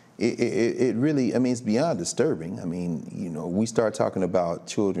 it really, I mean, it's beyond disturbing. I mean, we start talking about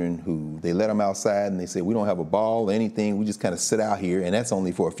children who they let them outside and they say, we don't have a ball or anything. We just kind of sit out here, and that's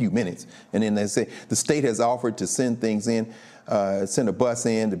only for a few minutes. And then they say the state has offered to send things in, send a bus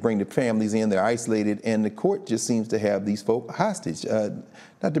in to bring the families in. They're isolated, and the court just seems to have these folk hostage.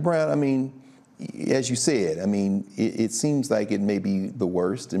 Dr. Brown, I mean, as you said, I mean, it seems like it may be the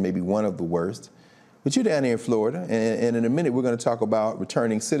worst and maybe one of the worst. But you're down there in Florida, and in a minute we're going to talk about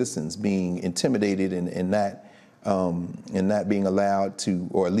returning citizens being intimidated and not being allowed to,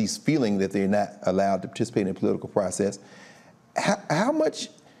 or at least feeling that they're not allowed to participate in the political process. How much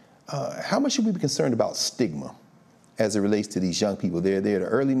should we be concerned about stigma as it relates to these young people? They're at an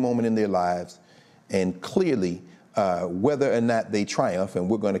early moment in their lives, and clearly whether or not they triumph, and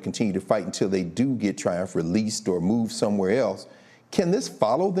we're going to continue to fight until they do get triumph, released, or move somewhere else, can this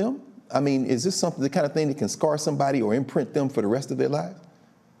follow them? I mean, is this something, the kind of thing that can scar somebody or imprint them for the rest of their lives?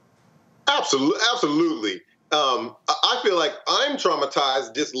 Absolutely. I feel like I'm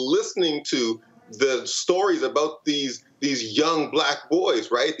traumatized just listening to the stories about these young Black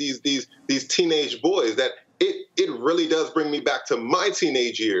boys, right? These teenage boys, that it really does bring me back to my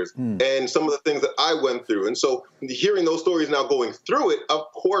teenage years and some of the things that I went through. And so hearing those stories now going through it, of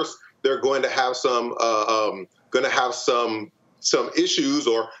course, they're going to have some some issues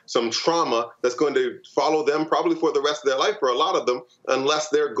or some trauma that's going to follow them probably for the rest of their life, for a lot of them, unless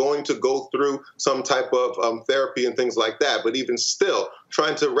they're going to go through some type of therapy and things like that. But even still,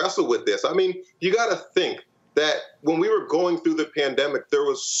 trying to wrestle with this. I mean, you got to think that when we were going through the pandemic, there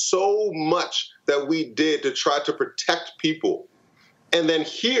was so much that we did to try to protect people. And then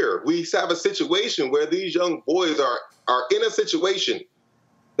here we have a situation where these young boys are in a situation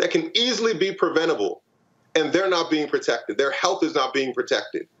that can easily be preventable, and they're not being protected. Their health is not being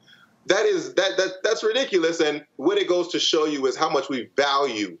protected. That's ridiculous. And what it goes to show you is how much we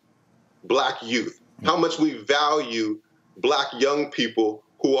value Black youth, how much we value Black young people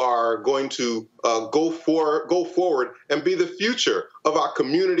who are going to go forward and be the future of our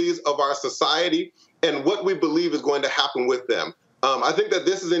communities, of our society, and what we believe is going to happen with them. I think that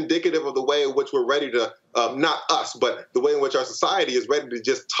this is indicative of the way in which we're ready to, not us, but the way in which our society is ready to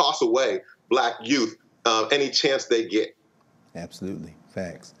just toss away Black youth any chance they get. Absolutely.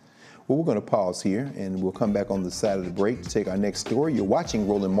 Facts. Well, we're going to pause here, and we'll come back on the side of the break to take our next story. You're watching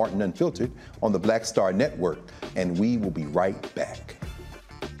Roland Martin Unfiltered on the Black Star Network, and we will be right back.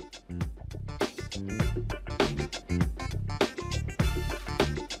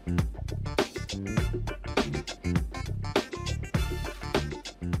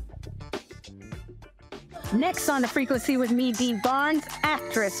 Next on The Frequency with me, Dee Barnes,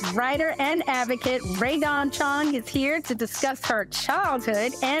 actress, writer, and advocate Rae Dawn Chong is here to discuss her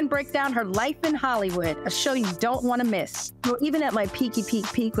childhood and break down her life in Hollywood, a show you don't want to miss. Well, even at my peak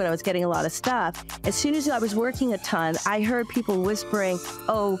when I was getting a lot of stuff, as soon as I was working a ton, I heard people whispering,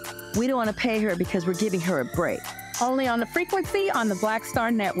 oh, we don't want to pay her because we're giving her a break. Only on The Frequency on the Black Star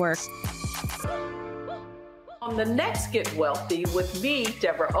Network. On the next Get Wealthy with me,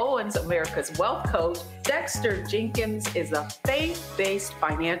 Deborah Owens, America's Wealth Coach, Dexter Jenkins is a faith-based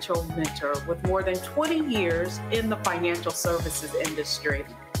financial mentor with more than 20 years in the financial services industry.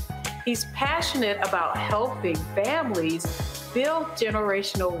 He's passionate about helping families build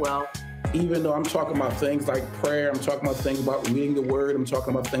generational wealth. Even though I'm talking about things like prayer, I'm talking about things about reading the word, I'm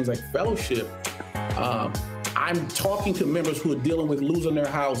talking about things like fellowship, I'm talking to members who are dealing with losing their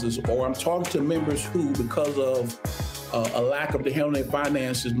houses, or I'm talking to members who, because of a lack of the handling their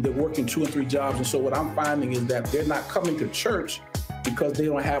finances, they're working 2 and 3 jobs. And so what I'm finding is that they're not coming to church because they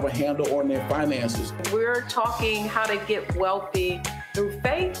don't have a handle on their finances. We're talking how to get wealthy through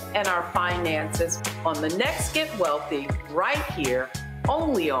faith and our finances on the next Get Wealthy right here,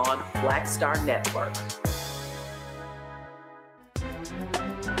 only on Black Star Network.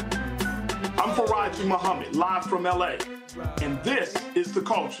 I'm Faraji Muhammad, live from LA, and this is The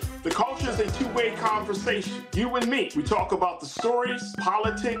Culture. The Culture is a two-way conversation. You and me, we talk about the stories,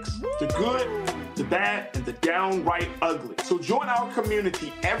 politics, the good, the bad, and the downright ugly. So join our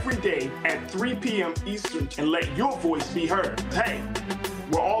community every day at 3 p.m. Eastern and let your voice be heard. Hey,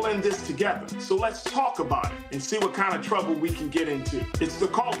 we're all in this together, so let's talk about it and see what kind of trouble we can get into. It's The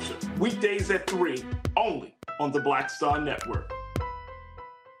Culture, weekdays at 3, only on the Black Star Network.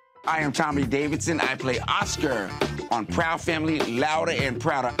 I am Tommy Davidson. I play Oscar on Proud Family, Louder and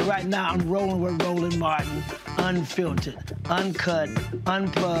Prouder. Right now, I'm rolling with Roland Martin, unfiltered, uncut,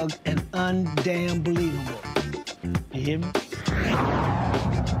 unplugged, and undamn believable. You hear me?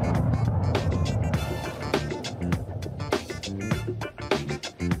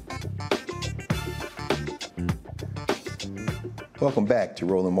 Welcome back to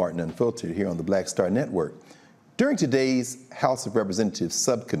Roland Martin Unfiltered here on the Black Star Network. During today's House of Representatives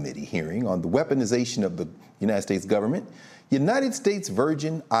subcommittee hearing on the weaponization of the United States government, United States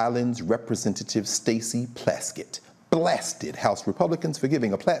Virgin Islands Representative Stacey Plaskett blasted House Republicans for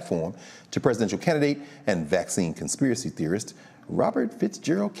giving a platform to presidential candidate and vaccine conspiracy theorist Robert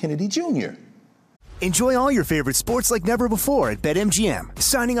Fitzgerald Kennedy Jr. Enjoy all your favorite sports like never before at BetMGM.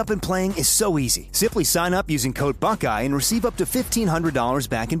 Signing up and playing is so easy. Simply sign up using code Buckeye and receive up to $1,500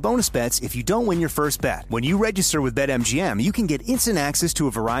 back in bonus bets if you don't win your first bet. When you register with BetMGM, you can get instant access to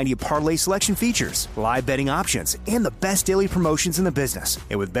a variety of parlay selection features, live betting options, and the best daily promotions in the business.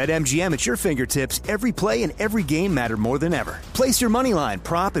 And with BetMGM at your fingertips, every play and every game matter more than ever. Place your moneyline,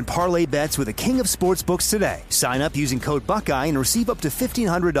 prop, and parlay bets with the king of sportsbooks today. Sign up using code Buckeye and receive up to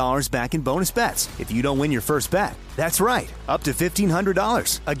 $1,500 back in bonus bets if you don't win your first bet. That's right, up to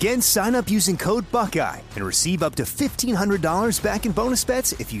 $1,500. Again, sign up using code Buckeye and receive up to $1,500 back in bonus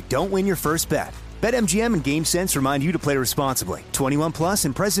bets if you don't win your first bet. BetMGM and GameSense remind you to play responsibly. 21 plus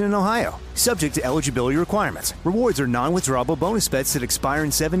and present in Ohio. Subject to eligibility requirements. Rewards are non-withdrawable bonus bets that expire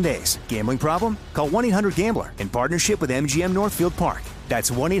in 7 days. Gambling problem? Call 1-800-GAMBLER in partnership with MGM Northfield Park.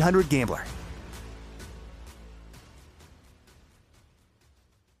 That's 1-800-GAMBLER.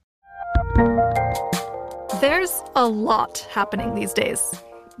 There's a lot happening these days.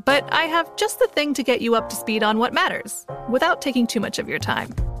 But I have just the thing to get you up to speed on what matters, without taking too much of your time.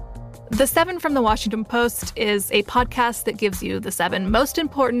 The 7 from the Washington Post is a podcast that gives you the 7 most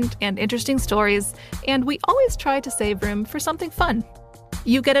important and interesting stories, and we always try to save room for something fun.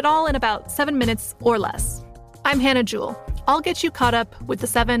 You get it all in about 7 minutes or less. I'm Hannah Jewell. I'll get you caught up with the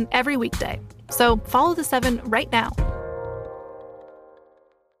 7 every weekday. So follow the 7 right now.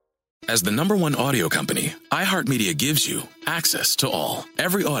 As the #1 audio company, iHeartMedia gives you access to all.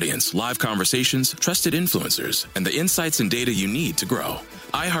 Every audience, live conversations, trusted influencers, and the insights and data you need to grow.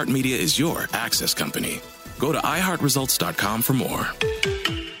 iHeartMedia is your access company. Go to iHeartResults.com for more.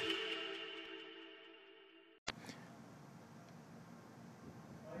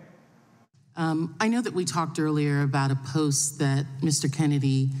 I know that we talked earlier about a post that Mr.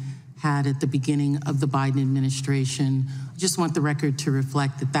 Kennedy had at the beginning of the Biden administration. I just want the record to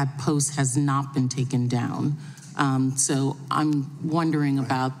reflect that that post has not been taken down. So I'm wondering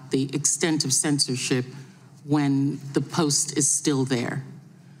about the extent of censorship when the post is still there.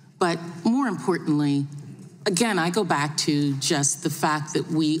 But more importantly, again, I go back to just the fact that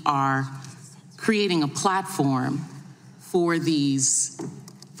we are creating a platform for this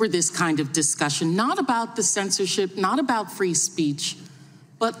kind of discussion, not about the censorship, not about free speech,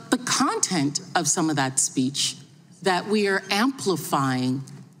 but the content of some of that speech that we are amplifying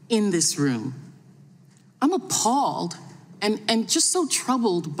in this room. I'm appalled and just so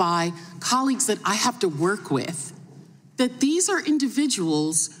troubled by colleagues that I have to work with, that these are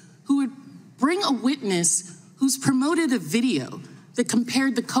individuals who would bring a witness who's promoted a video that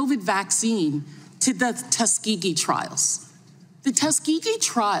compared the COVID vaccine to the Tuskegee trials. The Tuskegee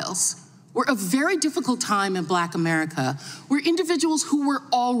trials were a very difficult time in Black America where individuals who were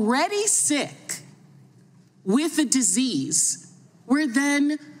already sick with a disease were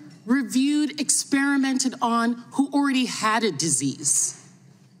then reviewed, experimented on who already had a disease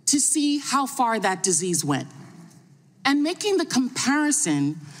to see how far that disease went. And making the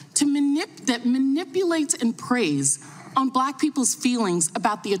comparison that manipulates and preys on Black people's feelings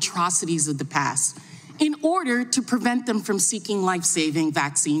about the atrocities of the past in order to prevent them from seeking life-saving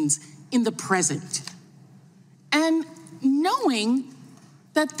vaccines in the present. And knowing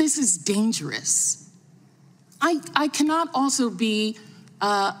that this is dangerous, I cannot also be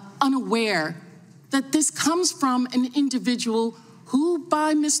unaware that this comes from an individual who,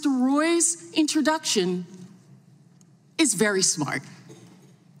 by Mr. Roy's introduction, is very smart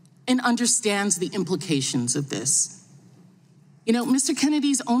and understands the implications of this. You know, Mr.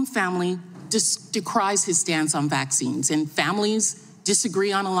 Kennedy's own family decries his stance on vaccines, and families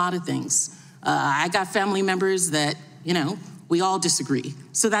disagree on a lot of things. I got family members that, we all disagree,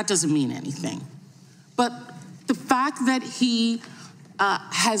 so that doesn't mean anything. But the fact that he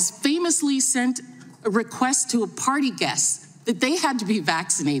has famously sent a request to a party guest that they had to be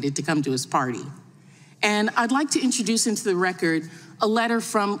vaccinated to come to his party. And I'd like to introduce into the record a letter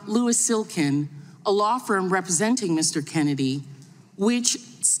from Louis Silkin, a law firm representing Mr. Kennedy, which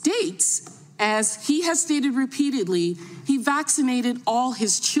states, as he has stated repeatedly, he vaccinated all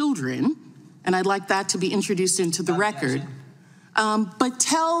his children, and I'd like that to be introduced into the record, but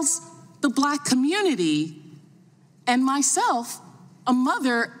tells the Black community and myself, a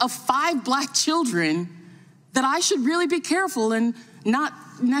mother of 5 Black children, that I should really be careful and not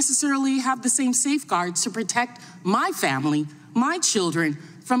necessarily have the same safeguards to protect my family, my children,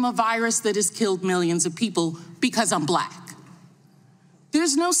 from a virus that has killed millions of people because I'm Black.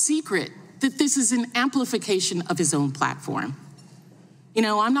 There's no secret that this is an amplification of his own platform.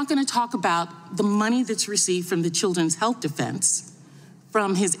 I'm not going to talk about the money that's received from the Children's Health Defense,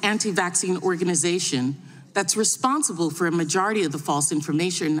 from his anti-vaccine organization that's responsible for a majority of the false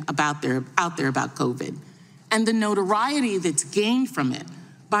information out there about COVID, and the notoriety that's gained from it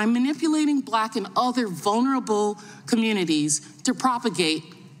by manipulating Black and other vulnerable communities to propagate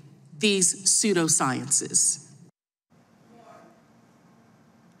these pseudosciences.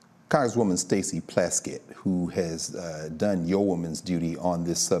 Congresswoman Stacey Plaskett, who has done yeoman's duty on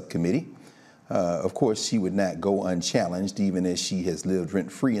this subcommittee. Of course, she would not go unchallenged, even as she has lived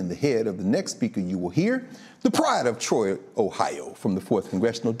rent-free in the head of the next speaker you will hear, the pride of Troy, Ohio, from the 4th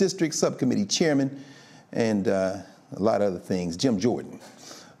Congressional District, Subcommittee Chairman, and a lot of other things, Jim Jordan,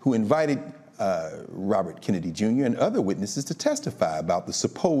 who invited Robert Kennedy Jr. and other witnesses to testify about the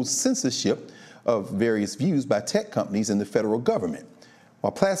supposed censorship of various views by tech companies and the federal government.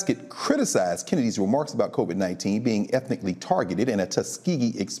 While Plaskett criticized Kennedy's remarks about COVID-19 being ethnically targeted and a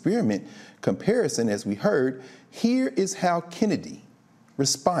Tuskegee experiment comparison, as we heard, here is how Kennedy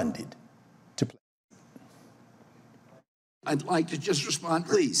responded to Plaskett. I'd like to just respond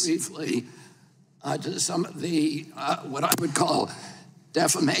briefly. to some of the, what I would call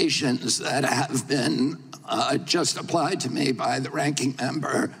defamations that have been just applied to me by the ranking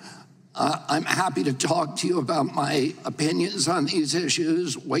member. I'm happy to talk to you about my opinions on these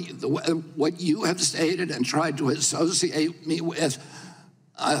issues, what you have stated and tried to associate me with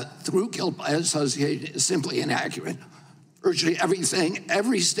through guilt by association is simply inaccurate. Virtually everything,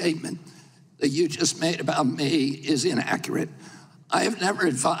 every statement that you just made about me is inaccurate. I have never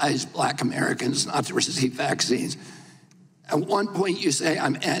advised Black Americans not to receive vaccines. At one point you say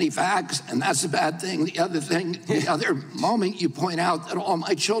I'm anti-vax, and that's a bad thing. The other moment you point out that all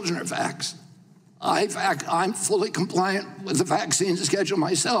my children are vaxxed. I'm fully compliant with the vaccine schedule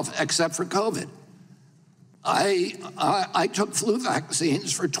myself, except for COVID. I took flu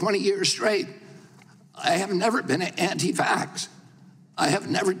vaccines for 20 years straight. I have never been anti-vax. I have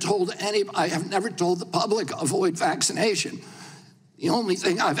never told the public avoid vaccination. The only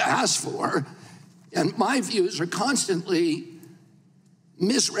thing I've asked for, and my views are constantly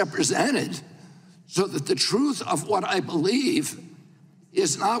misrepresented so that the truth of what I believe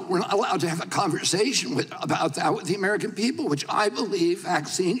is not, we're not allowed to have a conversation about that with the American people, which I believe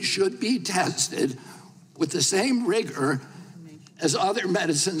vaccines should be tested with the same rigor as other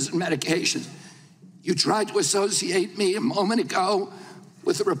medicines and medications. You tried to associate me a moment ago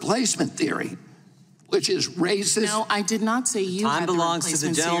with the replacement theory, which is racist. No, I did not say you. Time belongs to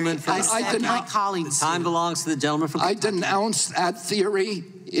the gentleman. I said my colleagues. Time belongs to the gentleman from Kentucky. I denounce that theory.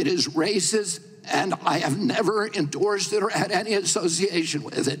 It is racist, and I have never endorsed it or had any association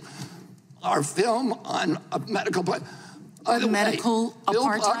with it. Our film on a medical, by the way,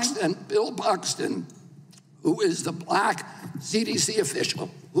 Bill Buxton, who is the Black CDC official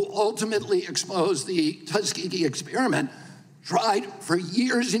who ultimately exposed the Tuskegee experiment, tried for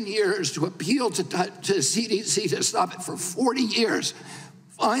years and years to appeal to CDC to stop it for 40 years.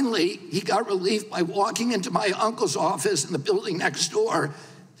 Finally, he got relief by walking into my uncle's office in the building next door.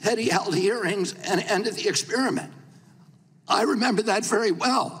 Teddy held hearings and ended the experiment. I remember that very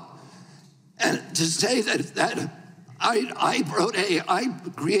well. And to say that I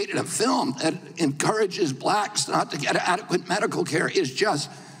created a film that encourages Blacks not to get adequate medical care is just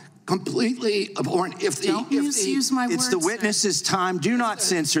completely abhorrent. Don't misuse my words. It's the witness's time. Do not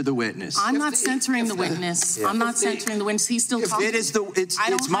censor the witness. I'm not censoring the witness. I'm not censoring the witness. He's still talking.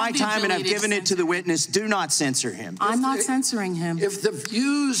 It's my time, and I've given it to the witness. Do not censor him. I'm not censoring him. If the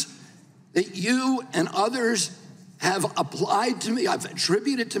views that you and others have applied to me, I've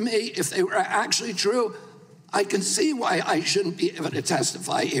attributed to me, if they were actually true, I can see why I shouldn't be able to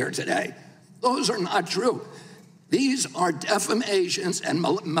testify here today. Those are not true. These are defamations and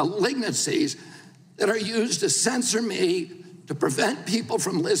malignancies that are used to censor me, to prevent people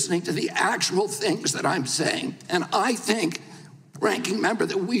from listening to the actual things that I'm saying. And I think, ranking member,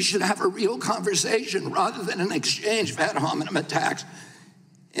 that we should have a real conversation rather than an exchange of ad hominem attacks.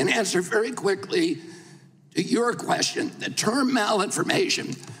 And answer very quickly to your question, the term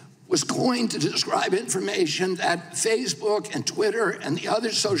malinformation was coined to describe information that Facebook and Twitter and the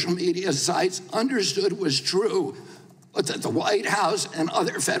other social media sites understood was true, but that the White House and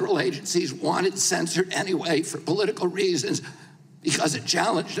other federal agencies wanted censored anyway for political reasons because it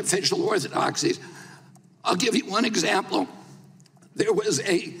challenged official orthodoxies. I'll give you one example.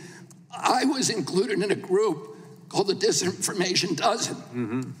 I was included in a group called the Disinformation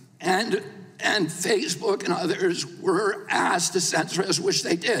Dozen. And Facebook and others were asked to censor us, which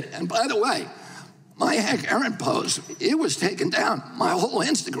they did. And by the way, my Heck Aaron post, it was taken down. My whole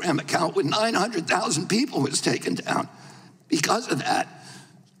Instagram account with 900,000 people was taken down because of that.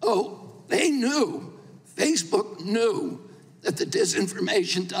 Oh, they knew, Facebook knew that the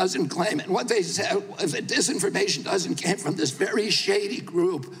Disinformation Dozen claim. And what they said was the Disinformation Dozen came from this very shady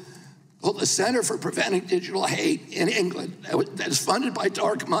group called the Center for Preventing Digital Hate in England that's funded by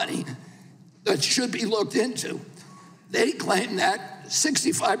dark money, that should be looked into. They claim that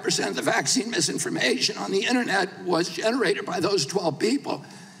 65% of the vaccine misinformation on the internet was generated by those 12 people.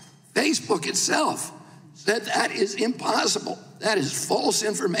 Facebook itself said that is impossible. That is false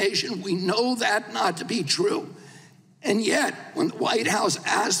information. We know that not to be true. And yet, when the White House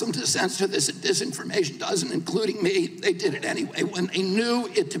asked them to censor this Disinformation Dozen, including me, they did it anyway when they knew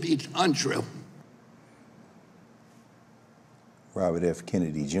it to be untrue. Robert F.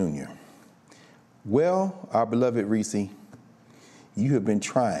 Kennedy, Jr. Well, our beloved Reese, you have been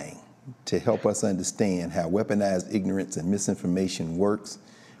trying to help us understand how weaponized ignorance and misinformation works.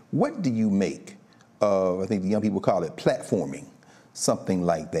 What do you make of, I think the young people call it platforming, something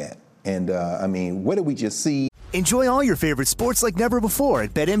like that? And I mean, what did we just see? Enjoy all your favorite sports like never before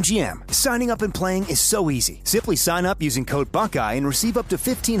at BetMGM. Signing up and playing is so easy. Simply sign up using code Buckeye and receive up to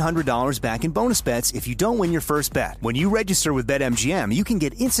 $1,500 back in bonus bets if you don't win your first bet. When you register with BetMGM, you can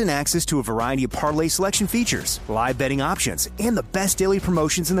get instant access to a variety of parlay selection features, live betting options, and the best daily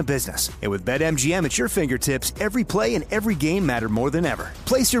promotions in the business. And with BetMGM at your fingertips, every play and every game matter more than ever.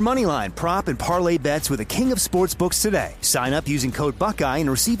 Place your moneyline, prop, and parlay bets with the king of sportsbooks today. Sign up using code Buckeye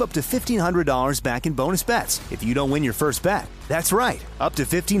and receive up to $1,500 back in bonus bets if you don't win your first bet. That's right, up to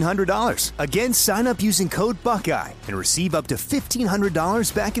 $1,500. Again, sign up using code Buckeye and receive up to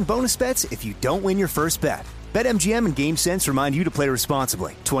 $1,500 back in bonus bets if you don't win your first bet. BetMGM and GameSense remind you to play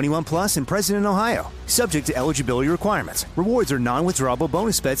responsibly. 21 plus and present in Ohio. Subject to eligibility requirements. Rewards are non-withdrawable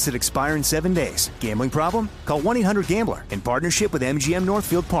bonus bets that expire in 7 days. Gambling problem? Call 1-800-GAMBLER in partnership with MGM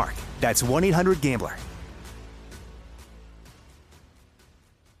Northfield Park. That's 1-800-GAMBLER.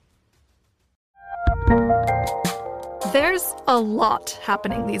 There's a lot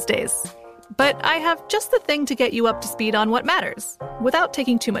happening these days, but I have just the thing to get you up to speed on what matters without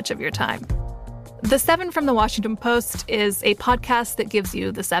taking too much of your time. The 7 from the Washington Post is a podcast that gives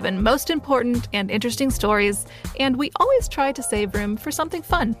you the 7 most important and interesting stories, and we always try to save room for something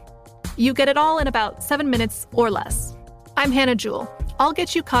fun. You get it all in about 7 minutes or less. I'm Hannah Jewell. I'll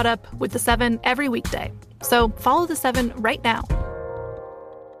get you caught up with the 7 every weekday. So follow the 7 right now.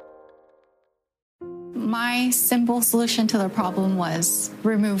 My simple solution to the problem was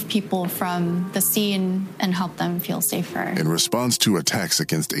remove people from the scene and help them feel safer. In response to attacks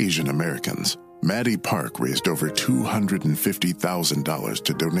against Asian Americans, Maddie Park raised over $250,000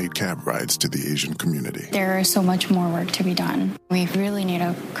 to donate cab rides to the Asian community. There is so much more work to be done. We really need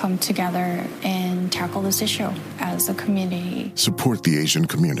to come together and tackle this issue as a community. Support the Asian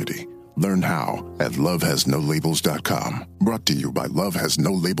community. Learn how at lovehasnolabels.com. Brought to you by Love Has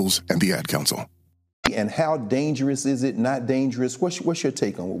No Labels and the Ad Council. And how dangerous is it, not dangerous? What's your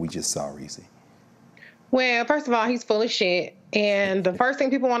take on what we just saw, Reese? Well, first of all, he's full of shit. And the first thing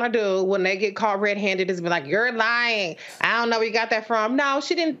people want to do when they get caught red-handed is be like, you're lying. I don't know where you got that from. No,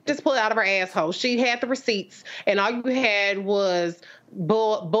 she didn't just pull it out of her asshole. She had the receipts, and all you had was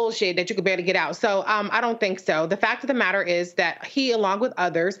bullshit that you could barely get out. So I don't think so. The fact of the matter is that he, along with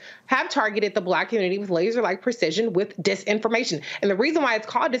others, have targeted the Black community with laser-like precision with disinformation. And the reason why it's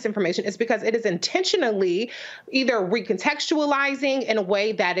called disinformation is because it is intentionally either recontextualizing in a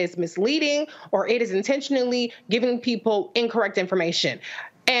way that is misleading, or it is intentionally giving people incorrect information.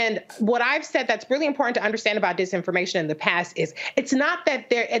 And what I've said that's really important to understand about disinformation in the past is it's not that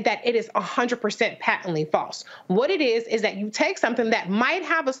it is 100% patently false. What it is that you take something that might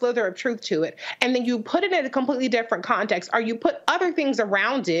have a slither of truth to it, and then you put it in a completely different context, or you put other things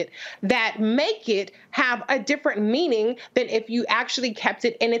around it that make it have a different meaning than if you actually kept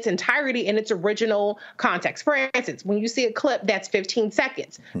it in its entirety in its original context. For instance, when you see a clip that's 15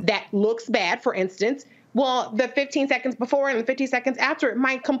 seconds that looks bad, for instance, well, the 15 seconds before and the 50 seconds after it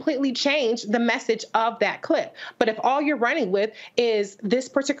might completely change the message of that clip. But if all you're running with is this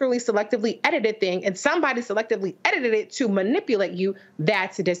particularly selectively edited thing and somebody selectively edited it to manipulate you,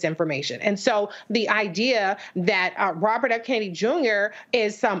 that's disinformation. And so the idea that Robert F. Kennedy Jr.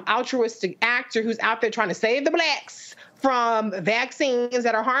 is some altruistic actor who's out there trying to save the Blacks from vaccines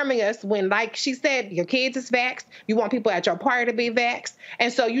that are harming us, when, like she said, your kids is vaxxed, you want people at your party to be vaxxed,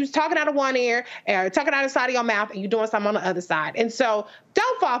 and so you're talking out of one ear, talking out of the side of your mouth, and you're doing something on the other side. And so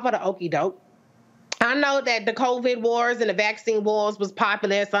don't fall for the okie doke. I know that the COVID wars and the vaccine wars was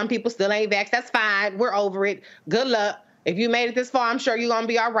popular. Some people still ain't vaxxed. That's fine. We're over it. Good luck. If you made it this far, I'm sure you're going to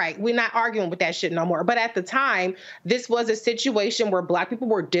be all right. We're not arguing with that shit no more. But at the time, this was a situation where Black people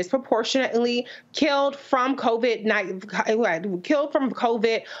were disproportionately killed from COVID,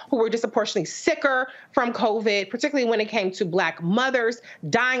 who were disproportionately sicker from COVID, particularly when it came to Black mothers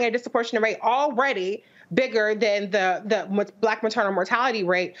dying at a disproportionate rate already, bigger than the Black maternal mortality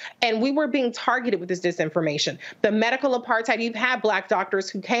rate. And we were being targeted with this disinformation. The medical apartheid, you've had Black doctors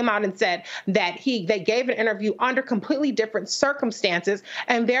who came out and said that they gave an interview under completely different circumstances,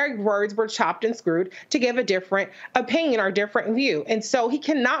 and their words were chopped and screwed to give a different opinion or different view. And so he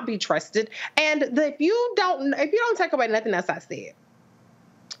cannot be trusted. And if you don't take away nothing else I said,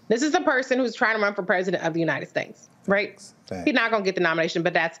 this is a person who's trying to run for president of the United States, right? Thanks. He's not going to get the nomination,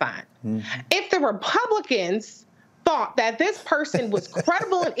 but that's fine. Mm-hmm. If the Republicans thought that this person was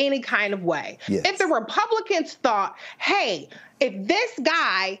credible in any kind of way, yes. If the Republicans thought, hey, if this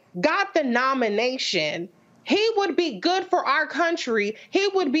guy got the nomination, he would be good for our country. He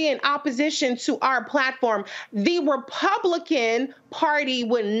would be in opposition to our platform. The Republican Party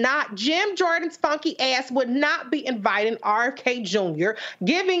would not, Jim Jordan's funky ass would not be inviting RFK Jr.,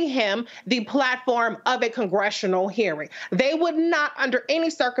 giving him the platform of a congressional hearing. They would not, under any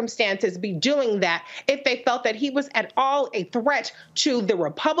circumstances, be doing that if they felt that he was at all a threat to the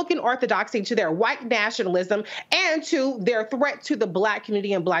Republican orthodoxy, to their white nationalism, and to their threat to the Black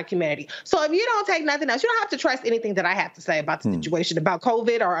community and Black humanity. So if you don't take nothing else, you don't have to trust anything that I have to say about the situation, about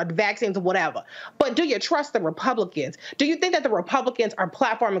COVID or the vaccines or whatever. But do you trust the Republicans? Do you think that the Republicans are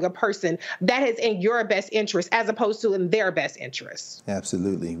platforming a person that is in your best interest as opposed to in their best interest?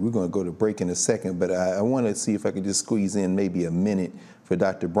 Absolutely. We're going to go to break in a second, but I want to see if I could just squeeze in maybe a minute for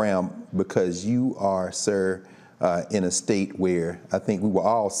Dr. Brown, because you are, sir, in a state where I think we were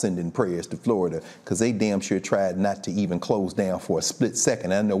all sending prayers to Florida, because they damn sure tried not to even close down for a split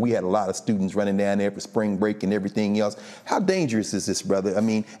second. I know we had a lot of students running down there for spring break and everything else. How dangerous is this, brother? I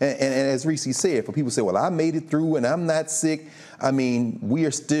mean, and as Reese said, for people say, well, I made it through and I'm not sick. I mean, we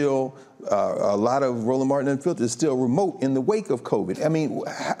are still, a lot of Roland Martin Unfiltered is still remote in the wake of COVID. I mean,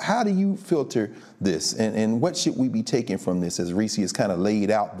 how do you filter this? And what should we be taking from this, as Reese has kind of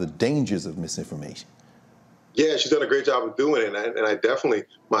laid out the dangers of misinformation? Yeah, she's done a great job of doing it. And I definitely,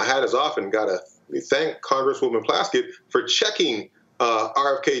 my hat is off and got to thank Congresswoman Plaskett for checking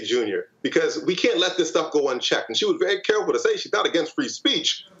RFK Jr., because we can't let this stuff go unchecked. And she was very careful to say she's not against free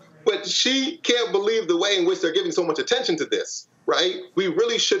speech, but she can't believe the way in which they're giving so much attention to this, right? We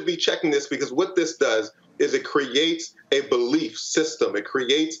really should be checking this, because what this does is it creates a belief system. It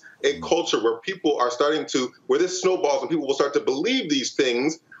creates a culture where people are starting to, where this snowballs and people will start to believe these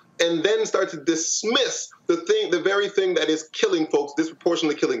things and then start to dismiss the very thing that is killing folks,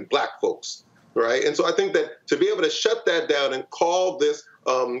 disproportionately killing Black folks, right? And so I think that to be able to shut that down and call this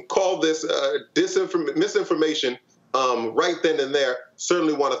misinformation right then and there,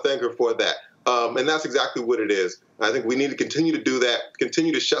 certainly want to thank her for that. And that's exactly what it is. I think we need to continue to do that,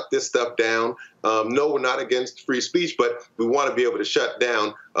 continue to shut this stuff down. No, we're not against free speech, but we want to be able to shut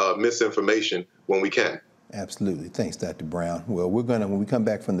down misinformation when we can. Absolutely. Thanks, Dr. Brown. Well, when we come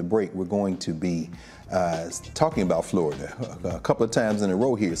back from the break, we're going to be talking about Florida a couple of times in a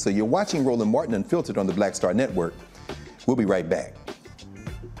row here. So you're watching Roland Martin Unfiltered on the Black Star Network. We'll be right back.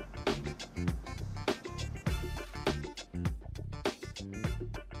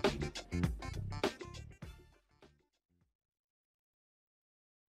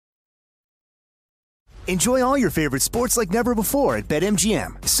 Enjoy all your favorite sports like never before at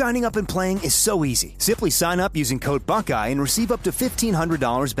BetMGM. Signing up and playing is so easy. Simply sign up using code Buckeye and receive up to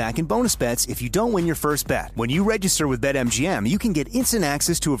 $1,500 back in bonus bets if you don't win your first bet. When you register with BetMGM, you can get instant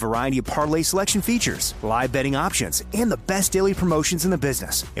access to a variety of parlay selection features, live betting options, and the best daily promotions in the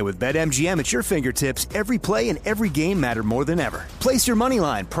business. And with BetMGM at your fingertips, every play and every game matter more than ever. Place your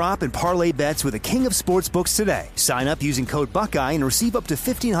moneyline, prop, and parlay bets with the king of sportsbooks today. Sign up using code Buckeye and receive up to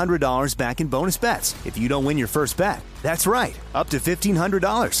 $1,500 back in bonus bets if you don't win your first bet. That's right, up to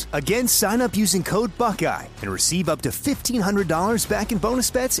 $1,500. Again, sign up using code Buckeye and receive up to $1,500 back in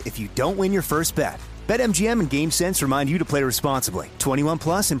bonus bets if you don't win your first bet. BetMGM and GameSense remind you to play responsibly. 21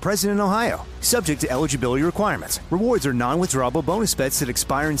 plus and present in Ohio. Subject to eligibility requirements. Rewards are non-withdrawable bonus bets that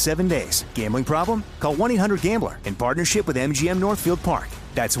expire in 7 days. Gambling problem? Call 1-800-GAMBLER in partnership with MGM Northfield Park.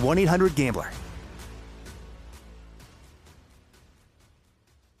 That's 1-800-GAMBLER.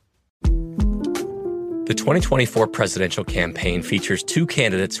 The 2024 presidential campaign features two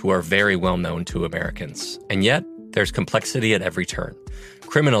candidates who are very well known to Americans. And yet, there's complexity at every turn.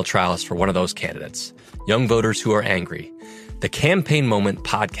 Criminal trials for one of those candidates. Young voters who are angry. The Campaign Moment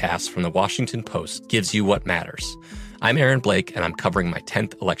podcast from the Washington Post gives you what matters. I'm Aaron Blake, and I'm covering my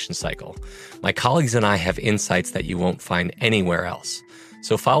 10th election cycle. My colleagues and I have insights that you won't find anywhere else.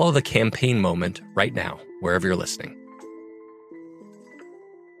 So follow The Campaign Moment right now, wherever you're listening.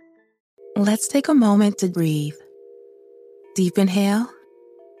 Let's take a moment to breathe. Deep inhale.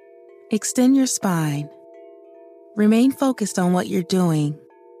 Extend your spine. Remain focused on what you're doing.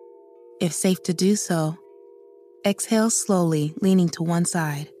 If safe to do so, exhale slowly, leaning to one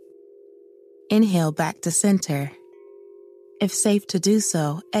side. Inhale back to center. If safe to do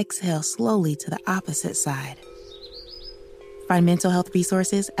so, exhale slowly to the opposite side. Find mental health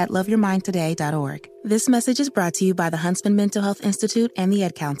resources at loveyourmindtoday.org. This message is brought to you by the Huntsman Mental Health Institute and the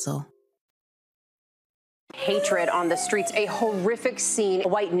Ad Council. Hatred on the streets, a horrific scene, a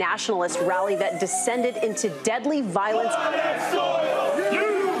white nationalist rally that descended into deadly violence.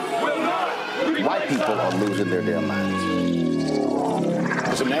 White people are losing their damn minds.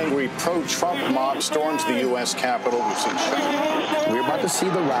 As an angry pro-Trump mob storms the U.S. Capitol, we've seen shooting. We're about to see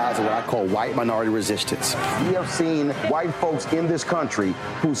the rise of what I call white minority resistance. We have seen white folks in this country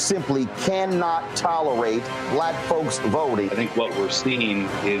who simply cannot tolerate black folks voting. I think what we're seeing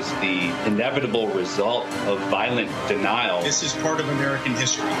is the inevitable result of violent denial. This is part of American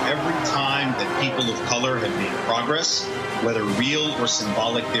history. Every time that people of color have made progress, whether real or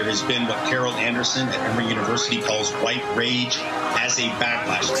symbolic, there has been what Carol Anderson at Emory University calls white rage as a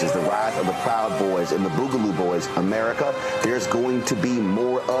backlash. This is the rise of the Proud Boys and the Boogaloo Boys. America, there's going to be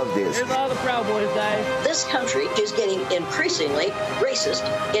more of this. Here's all the Proud Boys, guys. This country is getting increasingly racist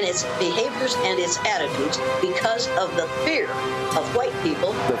in its behaviors and its attitudes because of the fear of white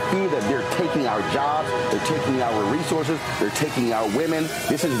people. The fear that they're taking our jobs, they're taking our resources, they're taking our women.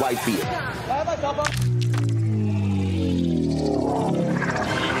 This is white fear.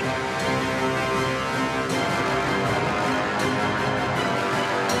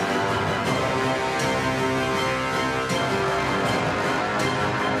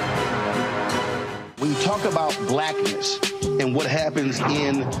 When you talk about blackness and what happens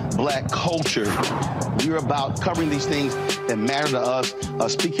in black culture, we're about covering these things that matter to us,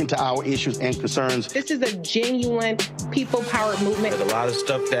 speaking to our issues and concerns. This is a genuine people-powered movement. There's a lot of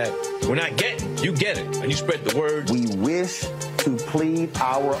stuff that we're not getting. You get it, and you spread the word. We wish to plead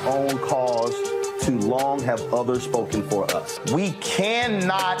our own cause. Too long have others spoken for us. We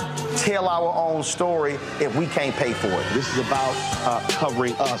cannot tell our own story if we can't pay for it. This is about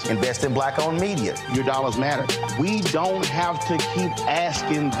covering us. Invest in black-owned media. Your dollars matter. We don't have to keep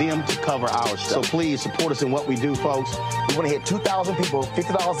asking them to cover our stuff. So please support us in what we do, folks. We want to hit 2,000 people,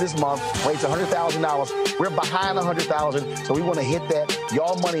 $50 this month, raise $100,000. We're behind 100,000, so we want to hit that.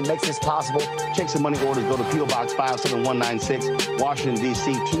 Y'all money makes this possible. Check some money orders. Go to P.O. Box 57196, Washington,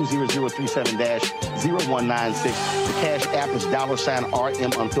 D.C. 20037-0196. The Cash App is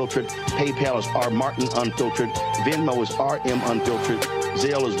 $RM Unfiltered. PayPal is R Martin Unfiltered. Venmo is RM Unfiltered.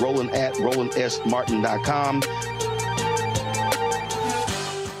 Zelle is Roland at RolandSMartin.com.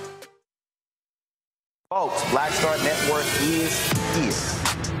 Folks, Black Star Network is here.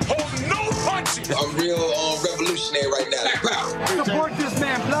 Oh, no punches! I'm real revolutionary right now. Support this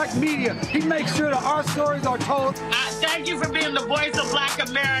man, Black Media. He makes sure that our stories are told. Thank you for being the voice of Black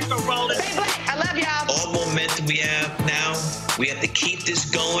America, Roland. Stay black. I love y'all. All momentum we have now, we have to keep this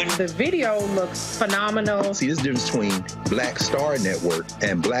going. The video looks phenomenal. See, there's a difference between Black Star Network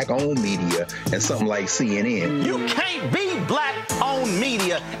and black-owned media and something like CNN. You can't be black-owned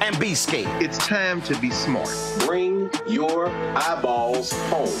media and be scared. It's time to be smart. Bring your eyeballs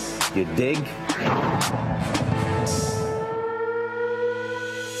home. You dig?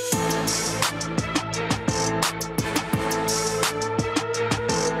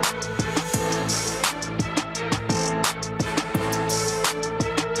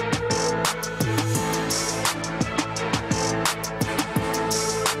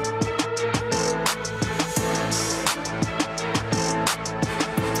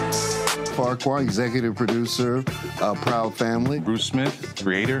 Farquhar, executive producer of Proud Family. Bruce Smith,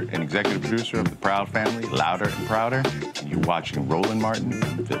 creator and executive producer of The Proud Family, Louder and Prouder. And you're watching Roland Martin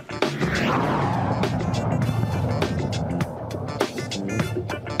Unfiltered.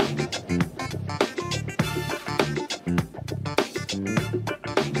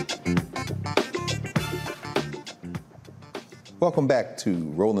 Welcome back to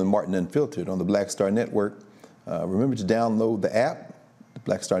Roland Martin Unfiltered on the Black Star Network. Remember to download the app, the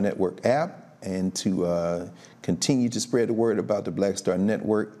Black Star Network app, and to continue to spread the word about the Black Star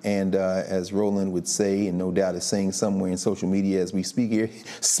Network. And as Roland would say, and no doubt is saying somewhere in social media as we speak here,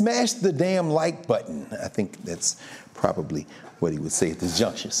 smash the damn like button. I think that's probably what he would say at this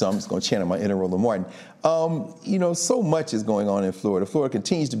juncture. So I'm just going to channel my inner Roland Martin. You know, so much is going on in Florida. Florida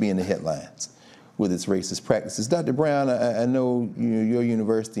continues to be in the headlines with its racist practices. Dr. Brown, I know your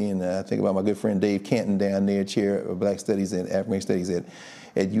university, and I think about my good friend Dave Canton down there, chair of Black Studies and African Studies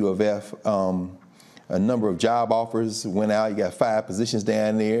at U of F. A number of job offers went out. You got 5 positions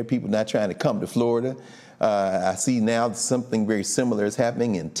down there. People not trying to come to Florida. I see now something very similar is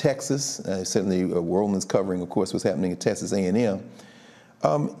happening in Texas. Certainly, Roland's covering, of course, what's happening at Texas A&M.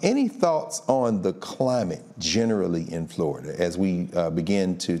 Any thoughts on the climate generally in Florida as we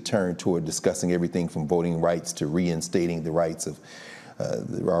begin to turn toward discussing everything from voting rights to reinstating the rights of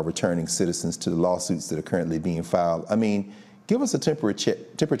our returning citizens to the lawsuits that are currently being filed? I mean, give us a temperature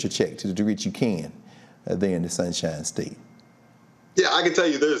check to the degree that you can there in the Sunshine State. Yeah, I can tell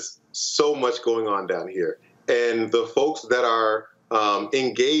you there's so much going on down here. And the folks that are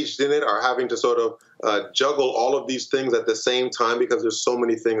engaged in it are having to sort of juggle all of these things at the same time because there's so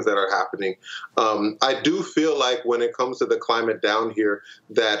many things that are happening. I do feel like when it comes to the climate down here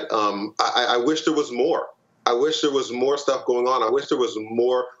that I wish there was more. I wish there was more stuff going on. I wish there was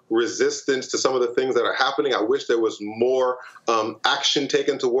more resistance to some of the things that are happening. I wish there was more action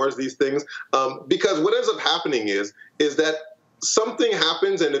taken towards these things. Because what ends up happening is that something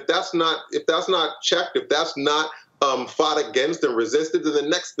happens, and if that's not checked, if that's not fought against and resisted, then the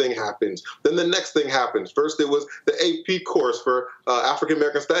next thing happens. Then the next thing happens. First, it was the AP course for African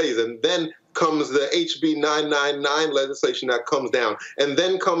American Studies, and then comes the HB 999 legislation that comes down, and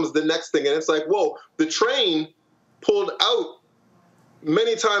then comes the next thing, and it's like, whoa, the train pulled out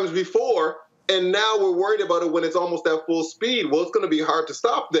many times before, and now we're worried about it when it's almost at full speed. Well, it's going to be hard to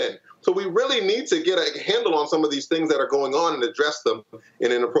stop then. So we really need to get a handle on some of these things that are going on and address them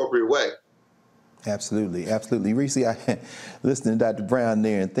in an appropriate way. Absolutely, absolutely. Reese, I listening to Dr. Brown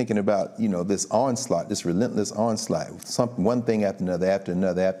there and thinking about, this onslaught, this relentless onslaught, one thing after another, after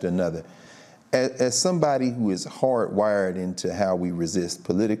another, after another. As somebody who is hardwired into how we resist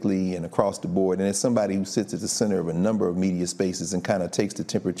politically and across the board, and as somebody who sits at the center of a number of media spaces and kind of takes the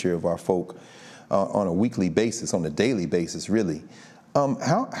temperature of our folk on a weekly basis, on a daily basis, really,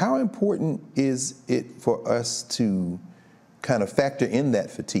 how important is it for us to kind of factor in that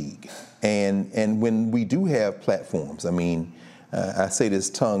fatigue? And when we do have platforms, I say this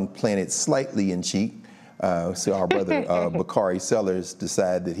tongue planted slightly in cheek. So our brother Bakari Sellers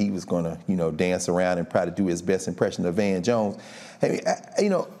decided that he was going to, dance around and try to do his best impression of Van Jones.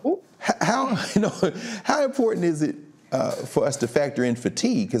 How important is it for us to factor in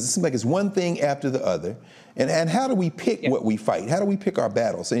fatigue? Because it seems like it's one thing after the other. And how do we pick what we fight? How do we pick our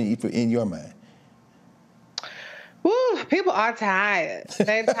battles in your mind? Woo, people are tired.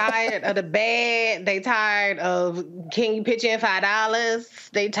 They're tired of the bad. They tired of, can you pitch in $5?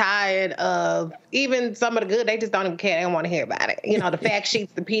 They tired of even some of the good. They just don't even care. They don't want to hear about it. The fact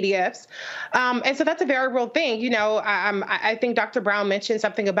sheets, the PDFs. And so that's a very real thing. I think Dr. Brown mentioned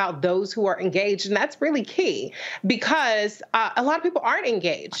something about those who are engaged, and that's really key because a lot of people aren't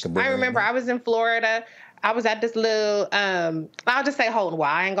engaged. I remember I was in Florida. I was at this little, I'll just say hole in the wall.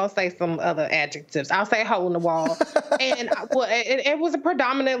 I ain't going to say some other adjectives. I'll say hole in the wall. And it was a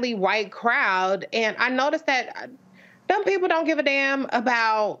predominantly white crowd. And I noticed that some people don't give a damn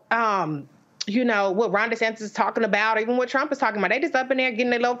about, what Ron DeSantis is talking about, or even what Trump is talking about. They just up in there getting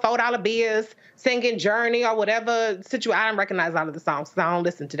their little $4 bills, singing Journey or whatever situation. I don't recognize all of the songs because I don't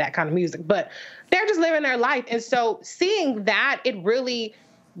listen to that kind of music. But they're just living their life. And so seeing that, it really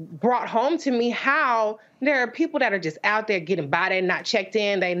brought home to me how there are people that are just out there getting by. They're not checked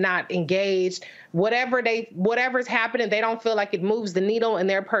in. They're not engaged. Whatever's happening, they don't feel like it moves the needle in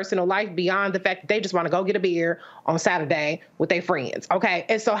their personal life beyond the fact that they just want to go get a beer on Saturday with their friends. Okay.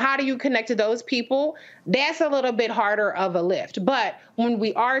 And so how do you connect to those people? That's a little bit harder of a lift. But when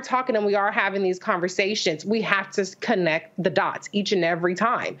we are talking and we are having these conversations, we have to connect the dots each and every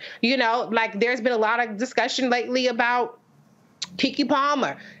time. There's been a lot of discussion lately about Keke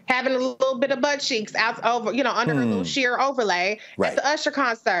Palmer having a little bit of butt cheeks out over, under her little sheer overlay at the Usher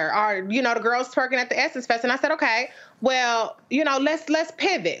concert, or, the girls twerking at the Essence Fest. And I said, okay, well, let's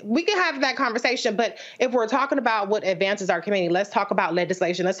pivot. We can have that conversation, but if we're talking about what advances our community, let's talk about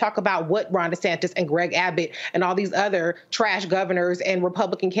legislation. Let's talk about what Ron DeSantis and Greg Abbott and all these other trash governors and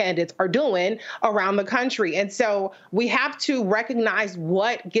Republican candidates are doing around the country. And so we have to recognize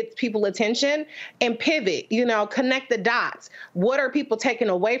what gets people attention and pivot, connect the dots. What are people taking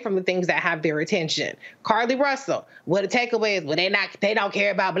away from the things that have their attention? Carly Russell, what the takeaway is, well, they don't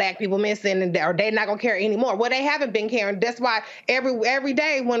care about black people missing, or they're not gonna care anymore. Well, they haven't been caring. That's why every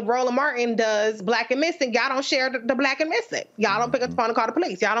day when Roland Martin does Black and Missing, y'all don't share the Black and Missing. Y'all don't pick up the phone and call the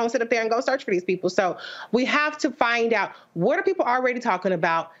police. Y'all don't sit up there and go search for these people. So we have to find out what are people already talking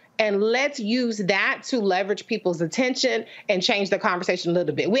about, and let's use that to leverage people's attention and change the conversation a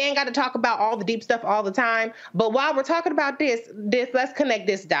little bit. We ain't got to talk about all the deep stuff all the time, but while we're talking about this, let's connect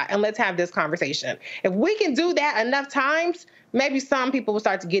this dot and let's have this conversation. If we can do that enough times, maybe some people will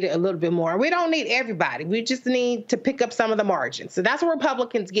start to get it a little bit more. We don't need everybody. We just need to pick up some of the margins. So that's what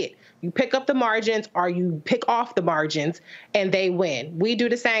Republicans get. You pick up the margins or you pick off the margins and they win. We do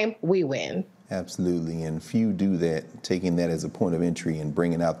the same, we win. Absolutely, and few do that, taking that as a point of entry and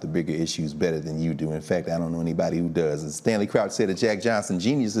bringing out the bigger issues better than you do. In fact, I don't know anybody who does. As Stanley Crouch said of Jack Johnson,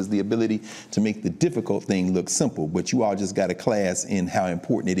 genius is the ability to make the difficult thing look simple, but you all just got a class in how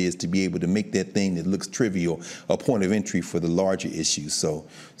important it is to be able to make that thing that looks trivial a point of entry for the larger issues. So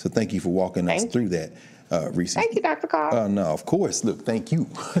thank you for walking us through that. Reese. Thank you, Dr. Carr. No, of course. Look, thank you.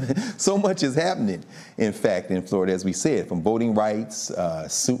 So much is happening, in fact, in Florida, as we said, from voting rights,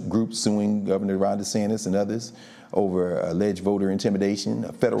 groups suing Governor Ron DeSantis and others over alleged voter intimidation,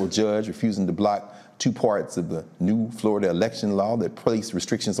 a federal judge refusing to block 2 parts of the new Florida election law that placed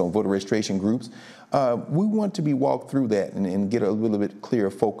restrictions on voter registration groups. We want to be walked through that and get a little bit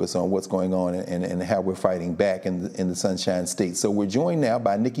clearer focus on what's going on and how we're fighting back in the Sunshine State. So we're joined now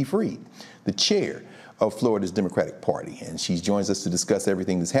by Nikki Fried, the chair of Florida's Democratic Party, and she joins us to discuss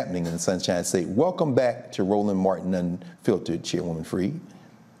everything that's happening in the Sunshine State. Welcome back to Roland Martin Unfiltered, Chairwoman Fried.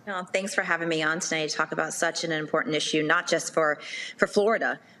 Thanks for having me on tonight to talk about such an important issue, not just for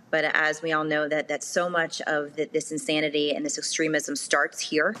Florida, but as we all know that so much of this insanity and this extremism starts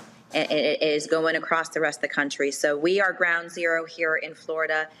here and it is going across the rest of the country. So we are ground zero here in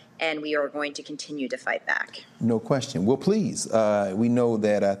Florida, and we are going to continue to fight back. No question. Well, please, we know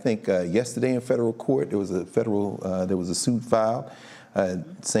that I think yesterday in federal court there was a suit filed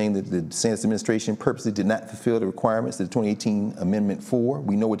saying that the DeSantis administration purposely did not fulfill the requirements of the 2018 Amendment 4.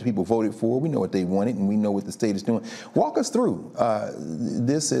 We know what the people voted for. We know what they wanted, and we know what the state is doing. Walk us through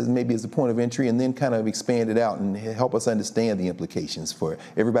this as maybe as a point of entry, and then kind of expand it out and help us understand the implications for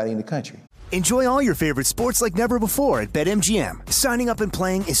everybody in the country. Enjoy all your favorite sports like never before at BetMGM. Signing up and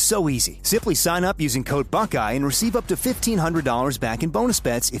playing is so easy. Simply sign up using code Buckeye and receive up to $1,500 back in bonus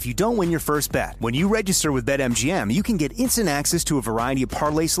bets if you don't win your first bet. When you register with BetMGM, you can get instant access to a variety of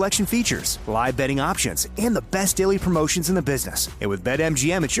parlay selection features, live betting options, and the best daily promotions in the business. And with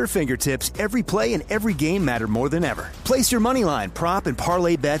BetMGM at your fingertips, every play and every game matter more than ever. Place your moneyline, prop, and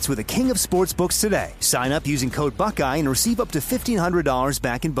parlay bets with the king of sportsbooks today. Sign up using code Buckeye and receive up to $1,500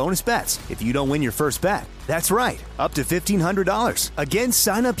 back in bonus bets if you don't win your first bet. That's right, up to $1,500. Again,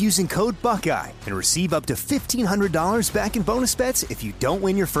 sign up using code Buckeye and receive up to $1,500 back in bonus bets if you don't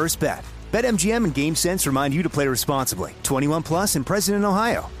win your first bet. BetMGM and GameSense remind you to play responsibly. 21 plus and present in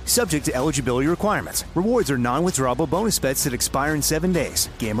Ohio. Subject to eligibility requirements. Rewards are non-withdrawable bonus bets that expire in 7 days.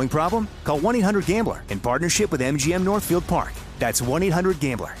 Gambling problem? Call 1-800-GAMBLER in partnership with MGM Northfield Park. That's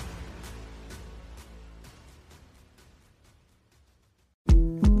 1-800-GAMBLER.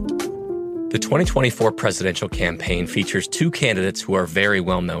 The 2024 presidential campaign features 2 candidates who are very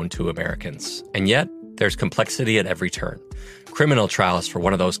well known to Americans. And yet, there's complexity at every turn. Criminal trials for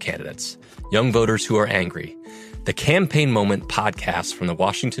one of those candidates. Young voters who are angry. The Campaign Moment podcast from the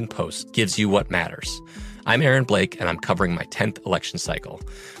Washington Post gives you what matters. I'm Aaron Blake, and I'm covering my 10th election cycle.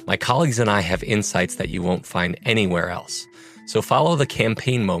 My colleagues and I have insights that you won't find anywhere else. So follow the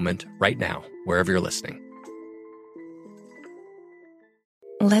Campaign Moment right now, wherever you're listening.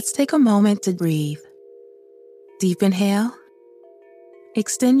 Let's take a moment to breathe. Deep inhale.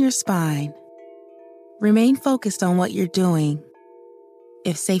 Extend your spine. Remain focused on what you're doing.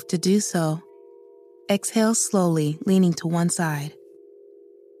 If safe to do so, exhale slowly, leaning to one side.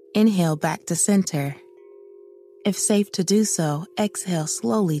 Inhale back to center. If safe to do so, exhale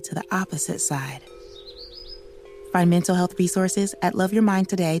slowly to the opposite side. Find mental health resources at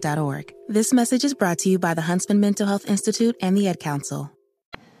loveyourmindtoday.org. This message is brought to you by the Huntsman Mental Health Institute and the Ad Council.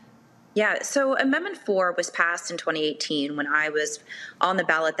 Yeah, so Amendment 4 was passed in 2018 when I was on the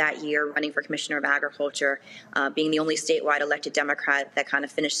ballot that year running for Commissioner of Agriculture, being the only statewide elected Democrat that kind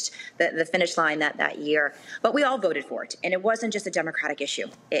of finished the finish line that year. But we all voted for it, and it wasn't just a Democratic issue.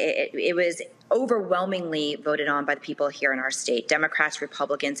 It was overwhelmingly voted on by the people here in our state, Democrats,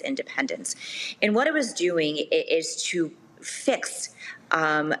 Republicans, Independents. And what it was doing is to fix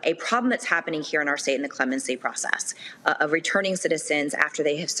a problem that's happening here in our state in the clemency process of returning citizens after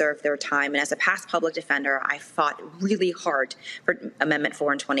they have served their time. And as a past public defender, I fought really hard for Amendment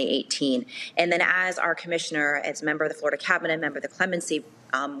 4 in 2018. And then as our commissioner, as member of the Florida cabinet, member of the clemency,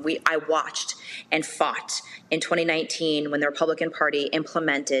 I watched and fought in 2019 when the Republican Party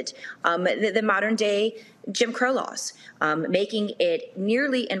implemented the modern day Jim Crow laws, making it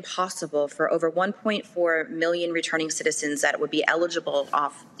nearly impossible for over 1.4 million returning citizens that would be eligible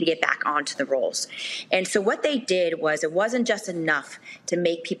to get back onto the rolls. And so what they did was it wasn't just enough to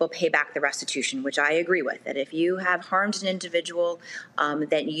make people pay back the restitution, which I agree with, that if you have harmed an individual,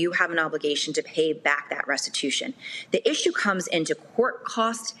 then you have an obligation to pay back that restitution. The issue comes into court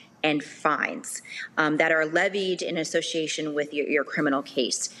costs and fines that are levied in association with your criminal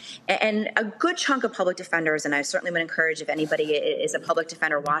case. And a good chunk of public defenders, and I certainly would encourage if anybody is a public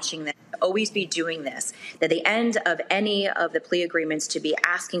defender watching this, always be doing this, that the end of any of the plea agreements to be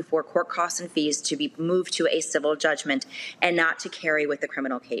asking for court costs and fees to be moved to a civil judgment and not to carry with the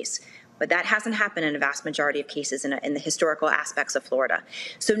criminal case. But that hasn't happened in a vast majority of cases in the historical aspects of Florida.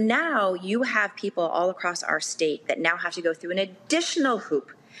 So now you have people all across our state that now have to go through an additional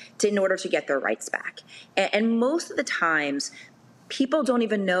hoop in order to get their rights back. And most of the times, people don't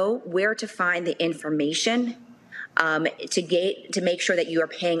even know where to find the information to make sure that you are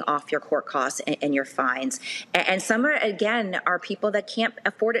paying off your court costs and your fines. And some are people that can't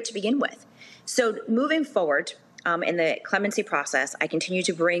afford it to begin with. So moving forward, in the clemency process, I continue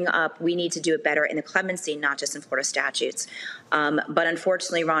to bring up we need to do it better in the clemency, not just in Florida statutes. But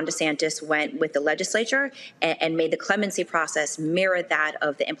unfortunately, Ron DeSantis went with the legislature and made the clemency process mirror that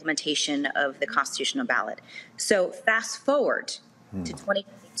of the implementation of the constitutional ballot. So fast forward to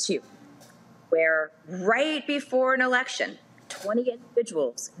 2022, where right before an election, 20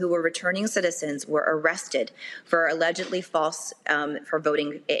 individuals who were returning citizens were arrested for allegedly false for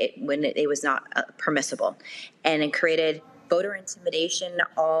voting when it was not permissible, and it created voter intimidation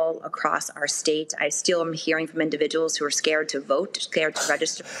all across our state. I still am hearing from individuals who are scared to vote, scared to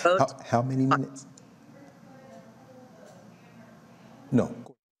register to vote. How many minutes? No.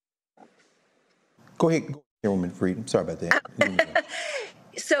 Go ahead, Chairwoman Freed. I'm sorry about that.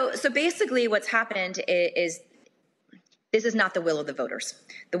 So basically what's happened is this is not the will of the voters.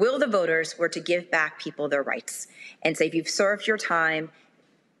 The will of the voters were to give back people their rights and say, if you've served your time,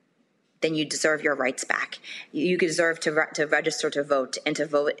 then you deserve your rights back. You deserve to register to vote and to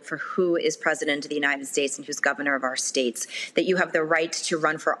vote for who is president of the United States and who's governor of our states, that you have the right to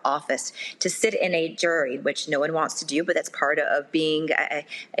run for office, to sit in a jury, which no one wants to do, but that's part of being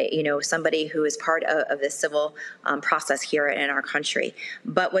somebody who is part of the civil process here in our country.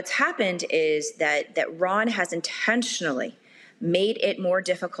 But what's happened is that Ron has intentionally made it more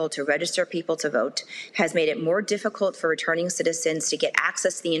difficult to register people to vote, has made it more difficult for returning citizens to get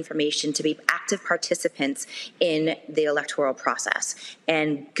access to the information, to be active participants in the electoral process.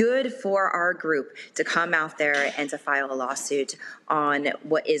 And good for our group to come out there and to file a lawsuit on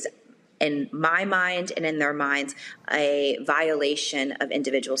what is, in my mind and in their minds, a violation of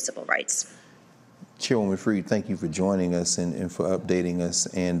individual civil rights. Chairwoman Freed, thank you for joining us and for updating us.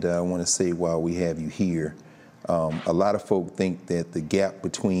 And I want to say, while we have you here, a lot of folk think that the gap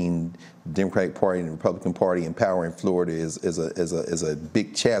between the Democratic Party and the Republican Party in power in Florida is a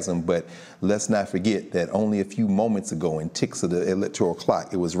big chasm, but let's not forget that only a few moments ago, in ticks of the electoral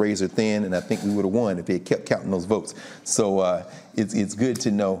clock, it was razor thin, and I think we would have won if they had kept counting those votes. So it's good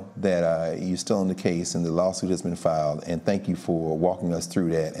to know that you're still in the case and the lawsuit has been filed, and thank you for walking us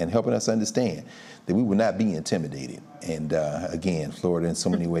through that and helping us understand that we will not be intimidated. And again, Florida in so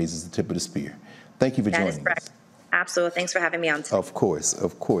many ways is the tip of the spear. Thank you for joining us. Absolutely. Thanks for having me on today. Of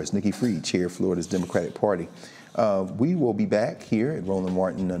course. Nikki Freed, Chair of Florida's Democratic Party. We will be back here at Roland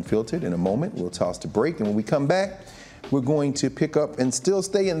Martin Unfiltered in a moment. We'll toss the break, and when we come back, we're going to pick up and still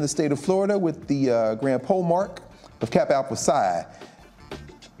stay in the state of Florida with the Grand Pole Mark of Kappa Alpha Psi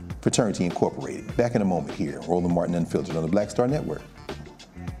Fraternity Incorporated. Back in a moment here, Roland Martin Unfiltered on the Black Star Network.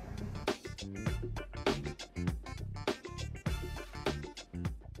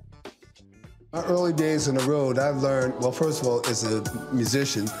 My early days on the road, I've learned, well, first of all, as a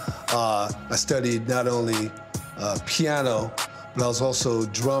musician, I studied not only piano, but I was also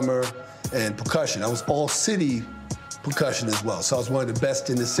drummer and percussion. I was all city percussion as well. So I was one of the best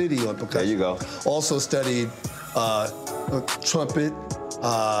in the city on percussion. There you go. Also studied trumpet,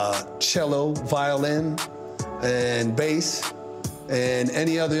 cello, violin, and bass, and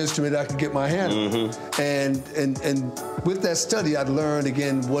any other instrument I could get my hand on. And with that study, I learned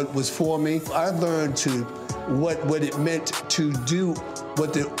again what was for me. I learned what it meant to do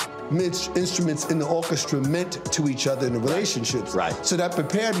what the instruments in the orchestra meant to each other in the relationships. Right. So that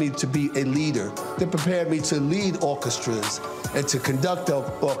prepared me to be a leader. That prepared me to lead orchestras and to conduct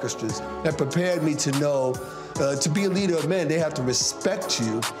orchestras. That prepared me to know to be a leader of men, they have to respect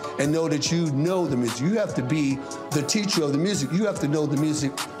you and know that you know the music. You have to be the teacher of the music. You have to know the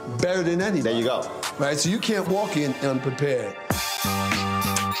music better than anybody. There you go. Right? So you can't walk in unprepared.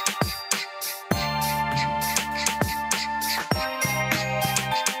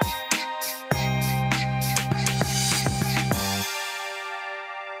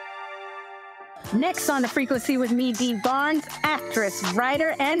 Next on The Frequency with me, Dee Barnes, actress,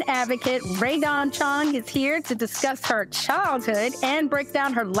 writer, and advocate Rae Dawn Chong is here to discuss her childhood and break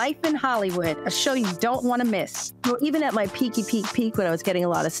down her life in Hollywood, a show you don't want to miss. Well, even at my peak when I was getting a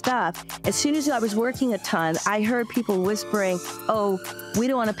lot of stuff, as soon as I was working a ton, I heard people whispering, oh, we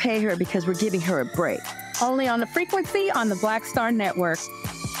don't want to pay her because we're giving her a break. Only on The Frequency on the Black Star Network.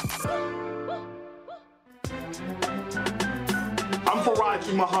 I'm Farad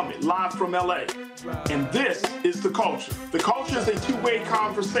Haji Muhammad, live from LA. And this is The Culture. The Culture is a two-way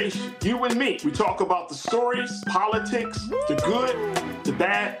conversation. You and me. We talk about the stories, politics, the good, the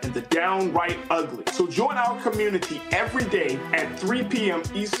bad, and the downright ugly. So join our community every day at 3 p.m.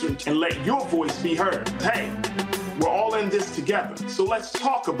 Eastern and let your voice be heard. Hey, we're all in this together. So let's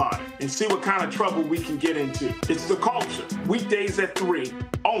talk about it and see what kind of trouble we can get into. It's The Culture, weekdays at 3,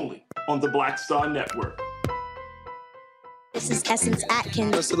 only on the Black Star Network. This is Essence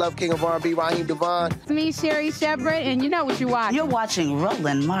Atkins. It's the Love King of R&B, Raheem Devon. It's me, Sherry Shepherd, and you know what you watch. You're watching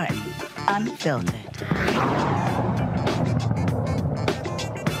Roland Martin, Unfiltered.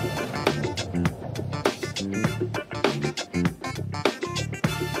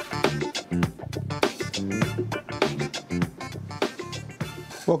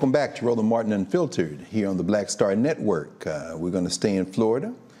 Welcome back to Roland Martin Unfiltered here on the Black Star Network. We're going to stay in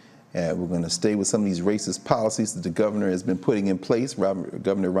Florida. We're going to stay with some of these racist policies that the governor has been putting in place.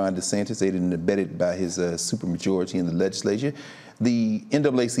 Governor Ron DeSantis, aided and abetted by his supermajority in the legislature. The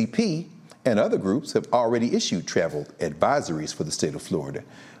NAACP and other groups have already issued travel advisories for the state of Florida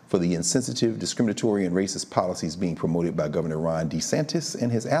for the insensitive, discriminatory, and racist policies being promoted by Governor Ron DeSantis and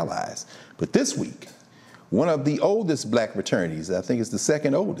his allies. But this week, one of the oldest black fraternities, I think it's the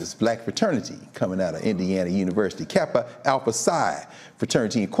second oldest black fraternity coming out of Indiana University, Kappa Alpha Psi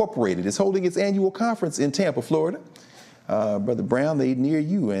Fraternity Incorporated, is holding its annual conference in Tampa, Florida. Brother Brown, they're near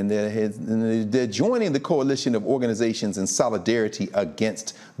you, and they're joining the coalition of organizations in solidarity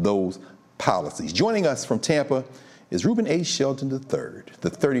against those policies. Joining us from Tampa is Reuben A. Shelton III, the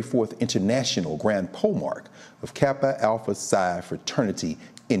 34th International Grand Polemarch of Kappa Alpha Psi Fraternity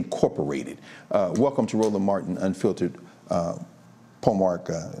Incorporated. Welcome to Roland Martin Unfiltered,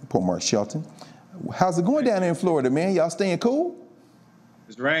 Polemarch Shelton. How's it going down there in Florida, man? Y'all staying cool?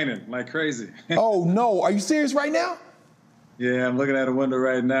 It's raining like crazy. Oh, no. Are you serious right now? Yeah, I'm looking out a window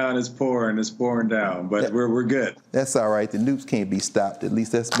right now, and it's pouring down, but we're good. That's all right. The nukes can't be stopped. At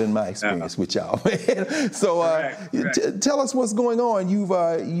least that's been my experience with y'all. So tell us what's going on.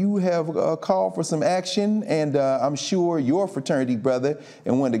 You have called for some action, and I'm sure your fraternity brother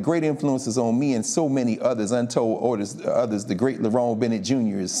and one of the great influences on me and so many others, untold others, the great Lerone Bennett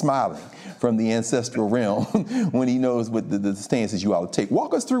Jr. is smiling from the ancestral realm when he knows what the stances you all take.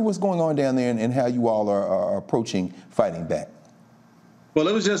 Walk us through what's going on down there and how you all are approaching fighting back. Well,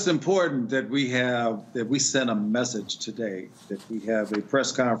 it was just important that we send a message today, that we have a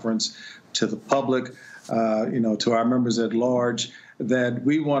press conference to the public, to our members at large, that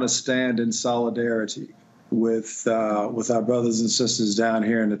we want to stand in solidarity with our brothers and sisters down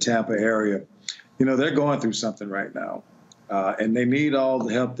here in the Tampa area. You know, they're going through something right now, and they need all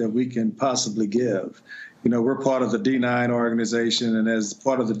the help that we can possibly give. You know, we're part of the D9 organization, and as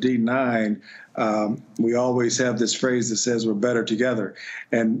part of the D9, we always have this phrase that says we're better together.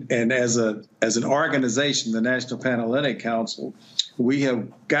 And as an organization, the National Panhellenic Council, we have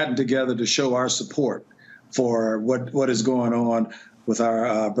gotten together to show our support for what is going on with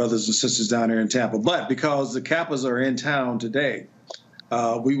our brothers and sisters down here in Tampa. But because the Kappas are in town today,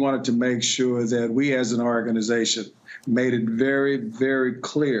 we wanted to make sure that we as an organization made it very, very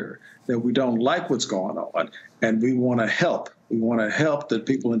clear that we don't like what's going on, and we want to help. We want to help the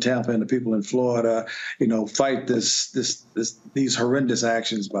people in Tampa and the people in Florida, fight these horrendous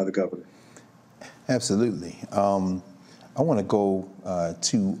actions by the governor. Absolutely. I want to go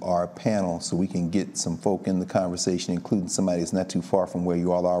to our panel so we can get some folk in the conversation, including somebody that's not too far from where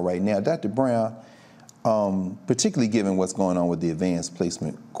you all are right now. Dr. Brown, particularly given what's going on with the advanced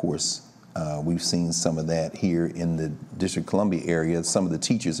placement course, we've seen some of that here in the District of Columbia area. Some of the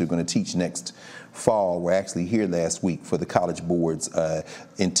teachers who are going to teach next fall were actually here last week for the College Board's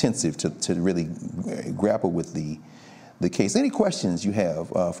intensive to really grapple with the case. Any questions you have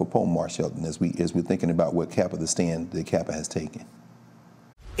for Polemarch Shelton as we're thinking about what the stand that Kappa has taken?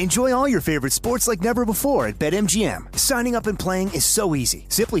 Enjoy all your favorite sports like never before at BetMGM. Signing up and playing is so easy.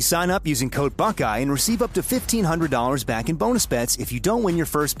 Simply sign up using code Buckeye and receive up to $1,500 back in bonus bets if you don't win your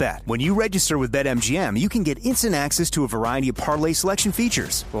first bet. When you register with BetMGM, you can get instant access to a variety of parlay selection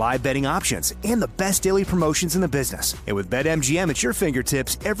features, live betting options, and the best daily promotions in the business. And with BetMGM at your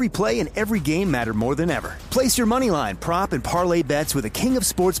fingertips, every play and every game matter more than ever. Place your moneyline, prop, and parlay bets with the king of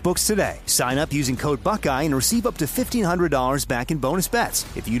sportsbooks today. Sign up using code Buckeye and receive up to $1,500 back in bonus bets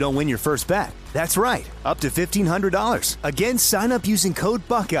if you don't win your first bet. That's right, up to $1,500. Again, sign up using code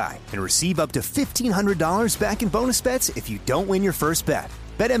Buckeye and receive up to $1,500 back in bonus bets if you don't win your first bet.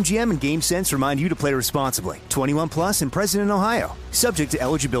 BetMGM and GameSense remind you to play responsibly. 21 plus and present in Ohio. Subject to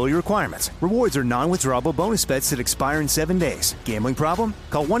eligibility requirements. Rewards are non-withdrawable bonus bets that expire in 7 days. Gambling problem?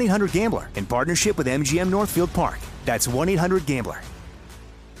 Call 1-800-GAMBLER in partnership with MGM Northfield Park. That's 1-800-GAMBLER.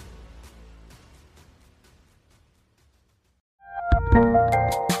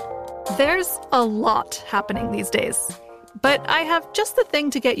 There's a lot happening these days, but I have just the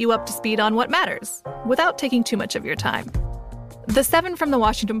thing to get you up to speed on what matters, without taking too much of your time. The 7 from the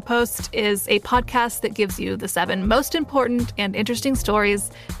Washington Post is a podcast that gives you the 7 most important and interesting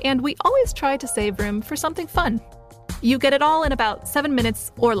stories, and we always try to save room for something fun. You get it all in about 7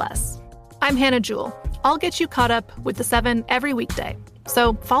 minutes or less. I'm Hannah Jewell. I'll get you caught up with the 7 every weekday.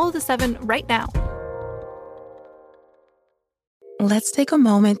 So follow the 7 right now. Let's take a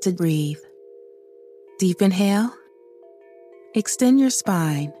moment to breathe. Deep inhale. Extend your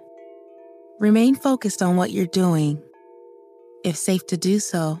spine. Remain focused on what you're doing. If safe to do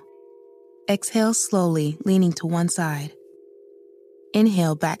so, exhale slowly, leaning to one side.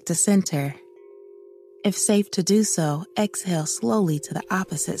 Inhale back to center. If safe to do so, exhale slowly to the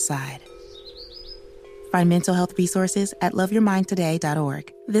opposite side. Find mental health resources at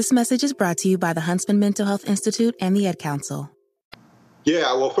loveyourmindtoday.org. This message is brought to you by the Huntsman Mental Health Institute and the Ad Council.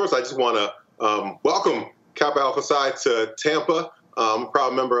 Yeah, well, first I just want to welcome Kappa Alpha Psi to Tampa. I'm a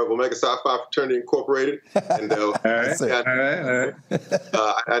proud member of Omega Psi Phi Fraternity Incorporated. And I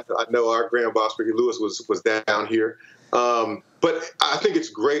know our grand boss, Ricky Lewis, was down here. But I think it's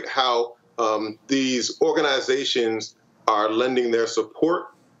great how these organizations are lending their support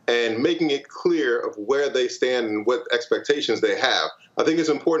and making it clear of where they stand and what expectations they have. I think it's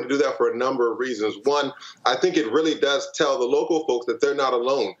important to do that for a number of reasons. One, I think it really does tell the local folks that they're not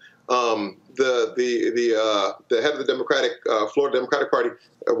alone. The head of the Florida Democratic Party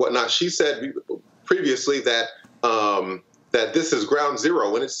or whatnot, she said previously that that this is ground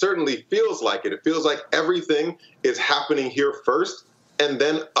zero, and it certainly feels like it. It feels like everything is happening here first, and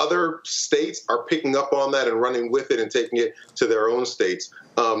then other states are picking up on that and running with it and taking it to their own states.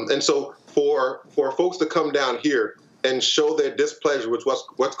 And so for folks to come down here and show their displeasure with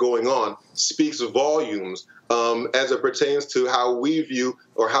what's going on speaks volumes as it pertains to how we view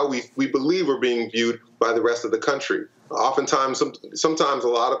or how we believe we're being viewed by the rest of the country. Oftentimes, sometimes a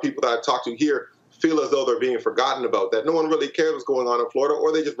lot of people that I talk to here feel as though they're being forgotten about, that no one really cares what's going on in Florida,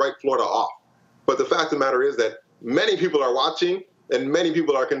 or they just write Florida off. But the fact of the matter is that many people are watching and many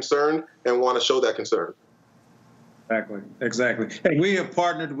people are concerned and want to show that concern. Exactly. And we have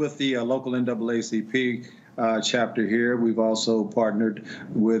partnered with the local NAACP chapter here. We've also partnered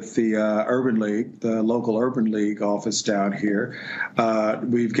with the Urban League, the local Urban League office down here.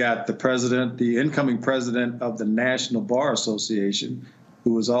 We've got the incoming president of the National Bar Association,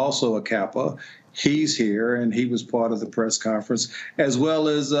 who is also a Kappa. He's here, and he was part of the press conference, as well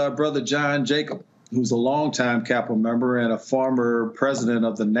as Brother John Jacob, who's a longtime Kappa member and a former president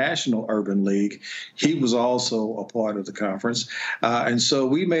of the National Urban League. He was also a part of the conference. And so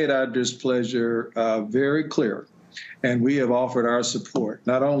we made our displeasure very clear. And we have offered our support,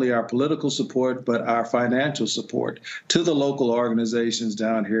 not only our political support, but our financial support to the local organizations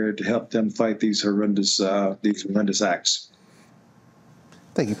down here to help them fight these horrendous acts.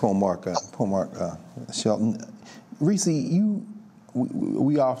 Thank you, Paul Mark Shelton. Reese,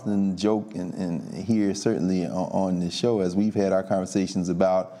 we often joke and hear, certainly on the show, as we've had our conversations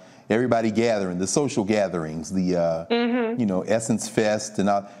about everybody gathering, the social gatherings, the Essence Fest, and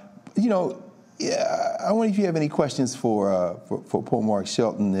all. I wonder if you have any questions for Paul Mark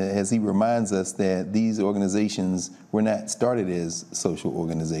Shelton as he reminds us that these organizations were not started as social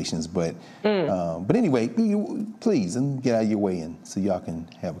organizations, but anyway, please, and get out of your way so y'all can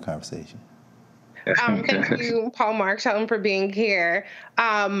have a conversation. Thank you, Paul Mark Shelton, for being here.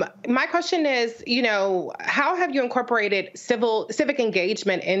 My question is, how have you incorporated civic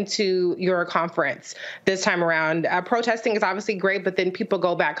engagement into your conference this time around? Protesting is obviously great, but then people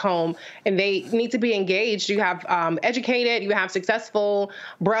go back home and they need to be engaged. You have educated, you have successful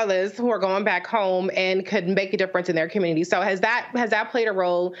brothers who are going back home and could make a difference in their community. So has that played a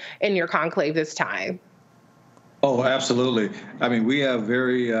role in your conclave this time? Oh, absolutely. I mean, we have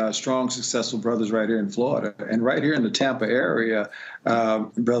very strong, successful brothers right here in Florida. And right here in the Tampa area,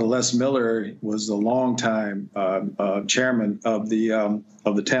 Brother Les Miller was the longtime chairman of the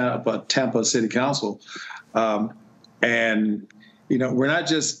Tampa City Council. And, we're not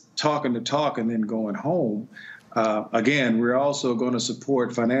just talking the talk and then going home. Again, we're also going to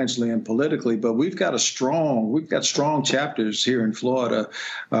support financially and politically, but we've got strong chapters here in Florida,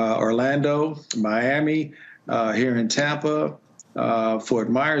 Orlando, Miami, here in Tampa, Fort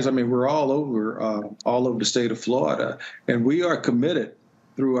Myers. I mean, we're all over the state of Florida, and we are committed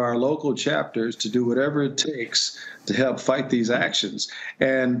through our local chapters to do whatever it takes to help fight these actions.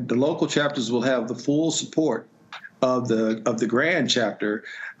 And the local chapters will have the full support of the grand chapter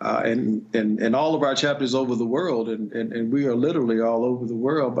and all of our chapters over the world, and we are literally all over the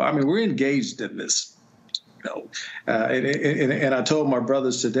world. But I mean, we're engaged in this. And I told my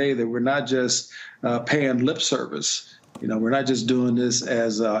brothers today that we're not just paying lip service. We're not just doing this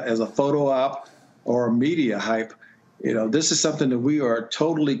as a photo op or a media hype. This is something that we are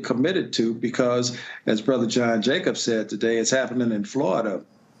totally committed to because, as Brother John Jacobs said today, it's happening in Florida.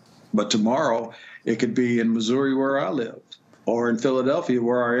 But tomorrow, it could be in Missouri, where I live, or in Philadelphia,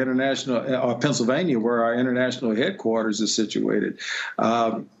 where our or Pennsylvania, where our international headquarters is situated.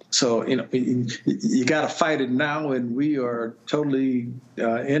 So, you got to fight it now, and we are totally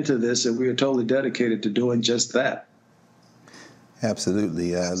into this, and we are totally dedicated to doing just that.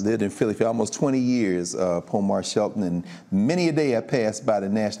 Absolutely. I lived in Philly for almost 20 years, Pomar Shelton, and many a day I passed by the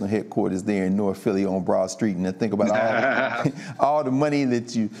national headquarters there in North Philly on Broad Street, and I think about all the money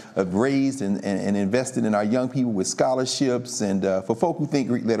that you have raised and invested in our young people with scholarships, and for folk who think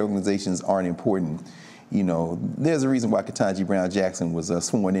Greek-led organizations aren't important. There's a reason why Ketanji Brown Jackson was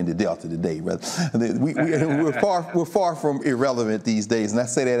sworn into Delta today. We're far from irrelevant these days, and I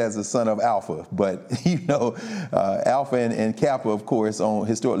say that as a son of Alpha. But Alpha and Kappa, of course, on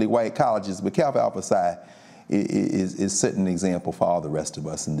historically white colleges, but Kappa Alpha Psi is setting an example for all the rest of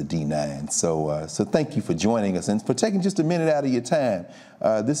us in the D9. So thank you for joining us and for taking just a minute out of your time.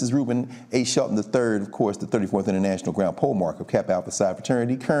 This is Reuben A. Shelton III, of course, the 34th International Ground Pole Mark of Kappa Alpha Psi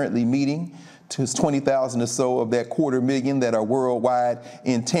fraternity, currently meeting to 20,000 or so of that 250,000 that are worldwide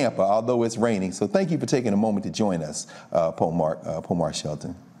in Tampa, although it's raining. So thank you for taking a moment to join us, Pomar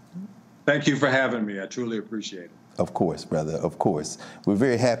Shelton. Thank you for having me. I truly appreciate it. Of course, brother, of course. We're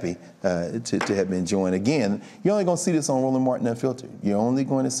very happy to have been joined. Again, you're only going to see this on Roland Martin Unfiltered. You're only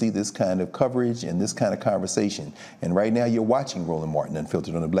going to see this kind of coverage and this kind of conversation. And right now you're watching Roland Martin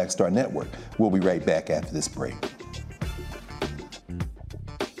Unfiltered on the Black Star Network. We'll be right back after this break.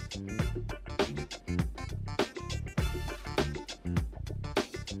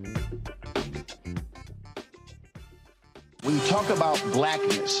 When you talk about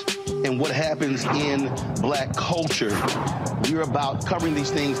blackness and what happens in black culture, we're about covering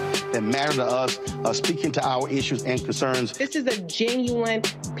these things that matter to us, speaking to our issues and concerns. This is a genuine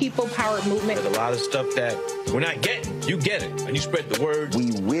people-powered movement. There's a lot of stuff that we're not getting. You get it, and you spread the word.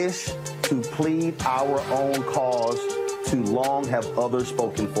 We wish to plead our own cause. Too long have others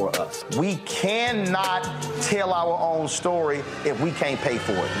spoken for us. We cannot tell our own story if we can't pay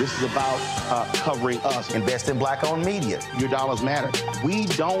for it. This is about covering us. Invest in black-owned media. Your dollars matter. We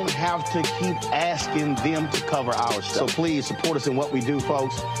don't have to keep asking them to cover our stuff. So please support us in what we do,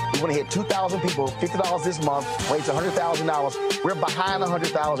 folks. We want to hit 2,000 people, $50 this month, raise $100,000. We're behind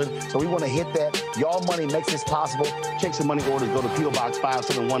 100,000, so we want to hit that. Y'all money makes this possible. Check some money orders. Go to P.O. Box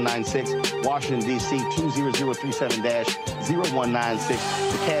 57196, Washington, D.C. 20037-0196.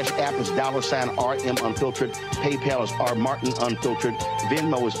 The Cash App is $RM Unfiltered. PayPal is R Martin Unfiltered.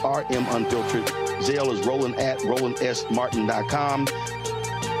 Venmo is RM Unfiltered. Zelle is Roland at RolandSMartin.com.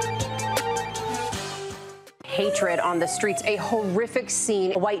 Hatred on the streets, a horrific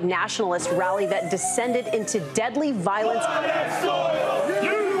scene, a white nationalist rally that descended into deadly violence.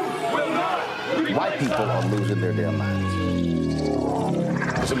 White people are losing their damn minds.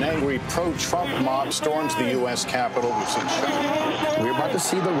 As an angry pro-Trump mob storms the U.S. Capitol, we've seen shooting. We're about to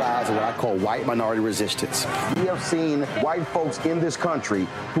see the rise of what I call white minority resistance. We have seen white folks in this country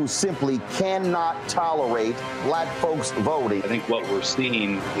who simply cannot tolerate black folks voting. I think what we're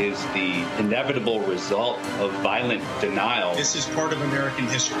seeing is the inevitable result of violent denial. This is part of American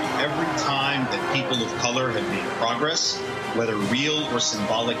history. Every time that people of color have made progress, whether real or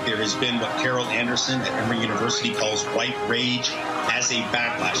symbolic, there has been what Carol Anderson at Emory University calls white rage as a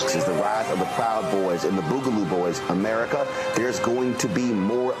backlash. This is the rise of the Proud Boys and the Boogaloo Boys. America, there's going to be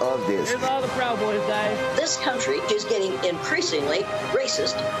more of this. Here's all the Proud Boys, guys. This country is getting increasingly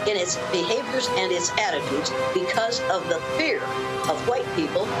racist in its behaviors and its attitudes because of the fear of white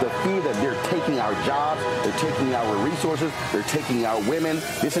people. The fear that they're taking our jobs, they're taking our resources, they're taking our women.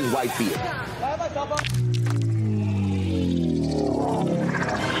 This is white fear.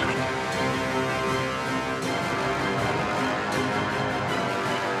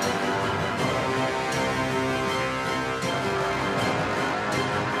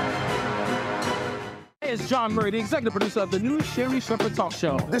 It's John Murray, the executive producer of the new Sherry Shepherd Talk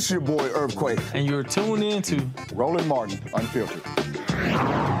Show. This is your boy, Earthquake. And you're tuned in to Roland Martin Unfiltered.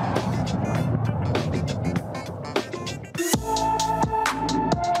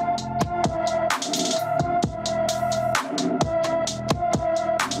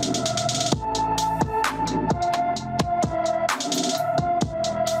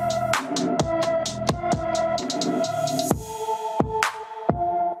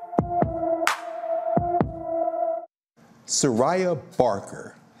 Soraya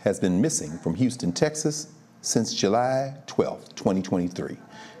Barker has been missing from Houston, Texas since July 12, 2023.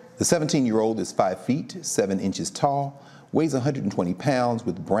 The 17-year-old is 5 feet, 7 inches tall, weighs 120 pounds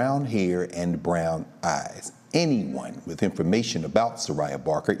with brown hair and brown eyes. Anyone with information about Soraya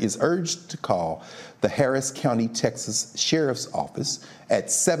Barker is urged to call the Harris County, Texas Sheriff's Office at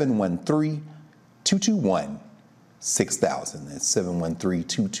 713-221-6000. That's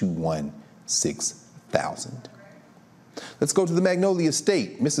 713-221-6000. Let's go to the Magnolia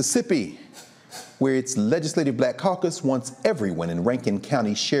State, Mississippi, where its Legislative Black Caucus wants everyone in Rankin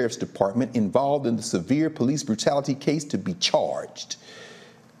County Sheriff's Department involved in the severe police brutality case to be charged.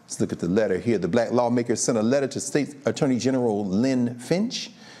 Let's look at the letter here. The black lawmakers sent a letter to State Attorney General Lynn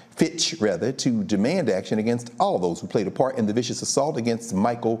Fitch, to demand action against all those who played a part in the vicious assault against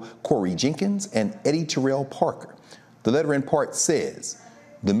Michael Corey Jenkins and Eddie Terrell Parker. The letter in part says,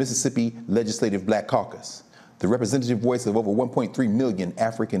 the Mississippi Legislative Black Caucus, the representative voice of over 1.3 million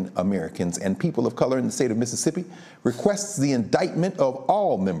African Americans and people of color in the state of Mississippi, requests the indictment of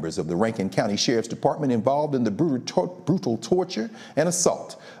all members of the Rankin County Sheriff's Department involved in the brutal torture and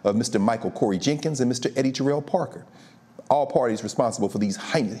assault of Mr. Michael Corey Jenkins and Mr. Eddie Terrell Parker. All parties responsible for these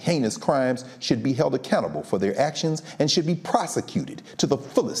heinous crimes should be held accountable for their actions and should be prosecuted to the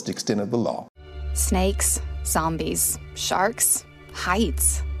fullest extent of the law. Snakes, zombies, sharks,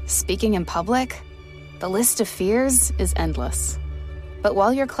 heights, speaking in public. The list of fears is endless. But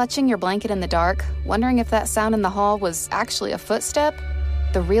while you're clutching your blanket in the dark, wondering if that sound in the hall was actually a footstep,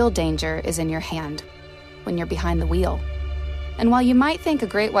 the real danger is in your hand, when you're behind the wheel. And while you might think a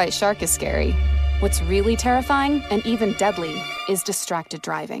great white shark is scary, what's really terrifying and even deadly is distracted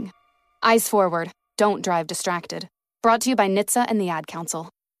driving. Eyes forward, don't drive distracted. Brought to you by NHTSA and the Ad Council.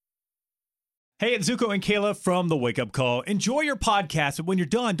 Hey, it's Zuko and Kayla from The Wake Up Call. Enjoy your podcast, but when you're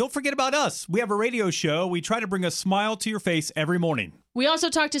done, don't forget about us. We have a radio show. We try to bring a smile to your face every morning. We also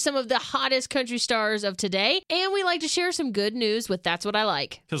talk to some of the hottest country stars of today, and we like to share some good news with That's What I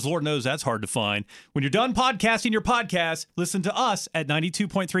Like. Because Lord knows that's hard to find. When you're done podcasting your podcast, listen to us at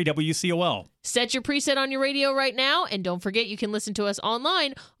 92.3 WCOL. Set your preset on your radio right now, and don't forget you can listen to us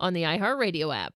online on the iHeartRadio app.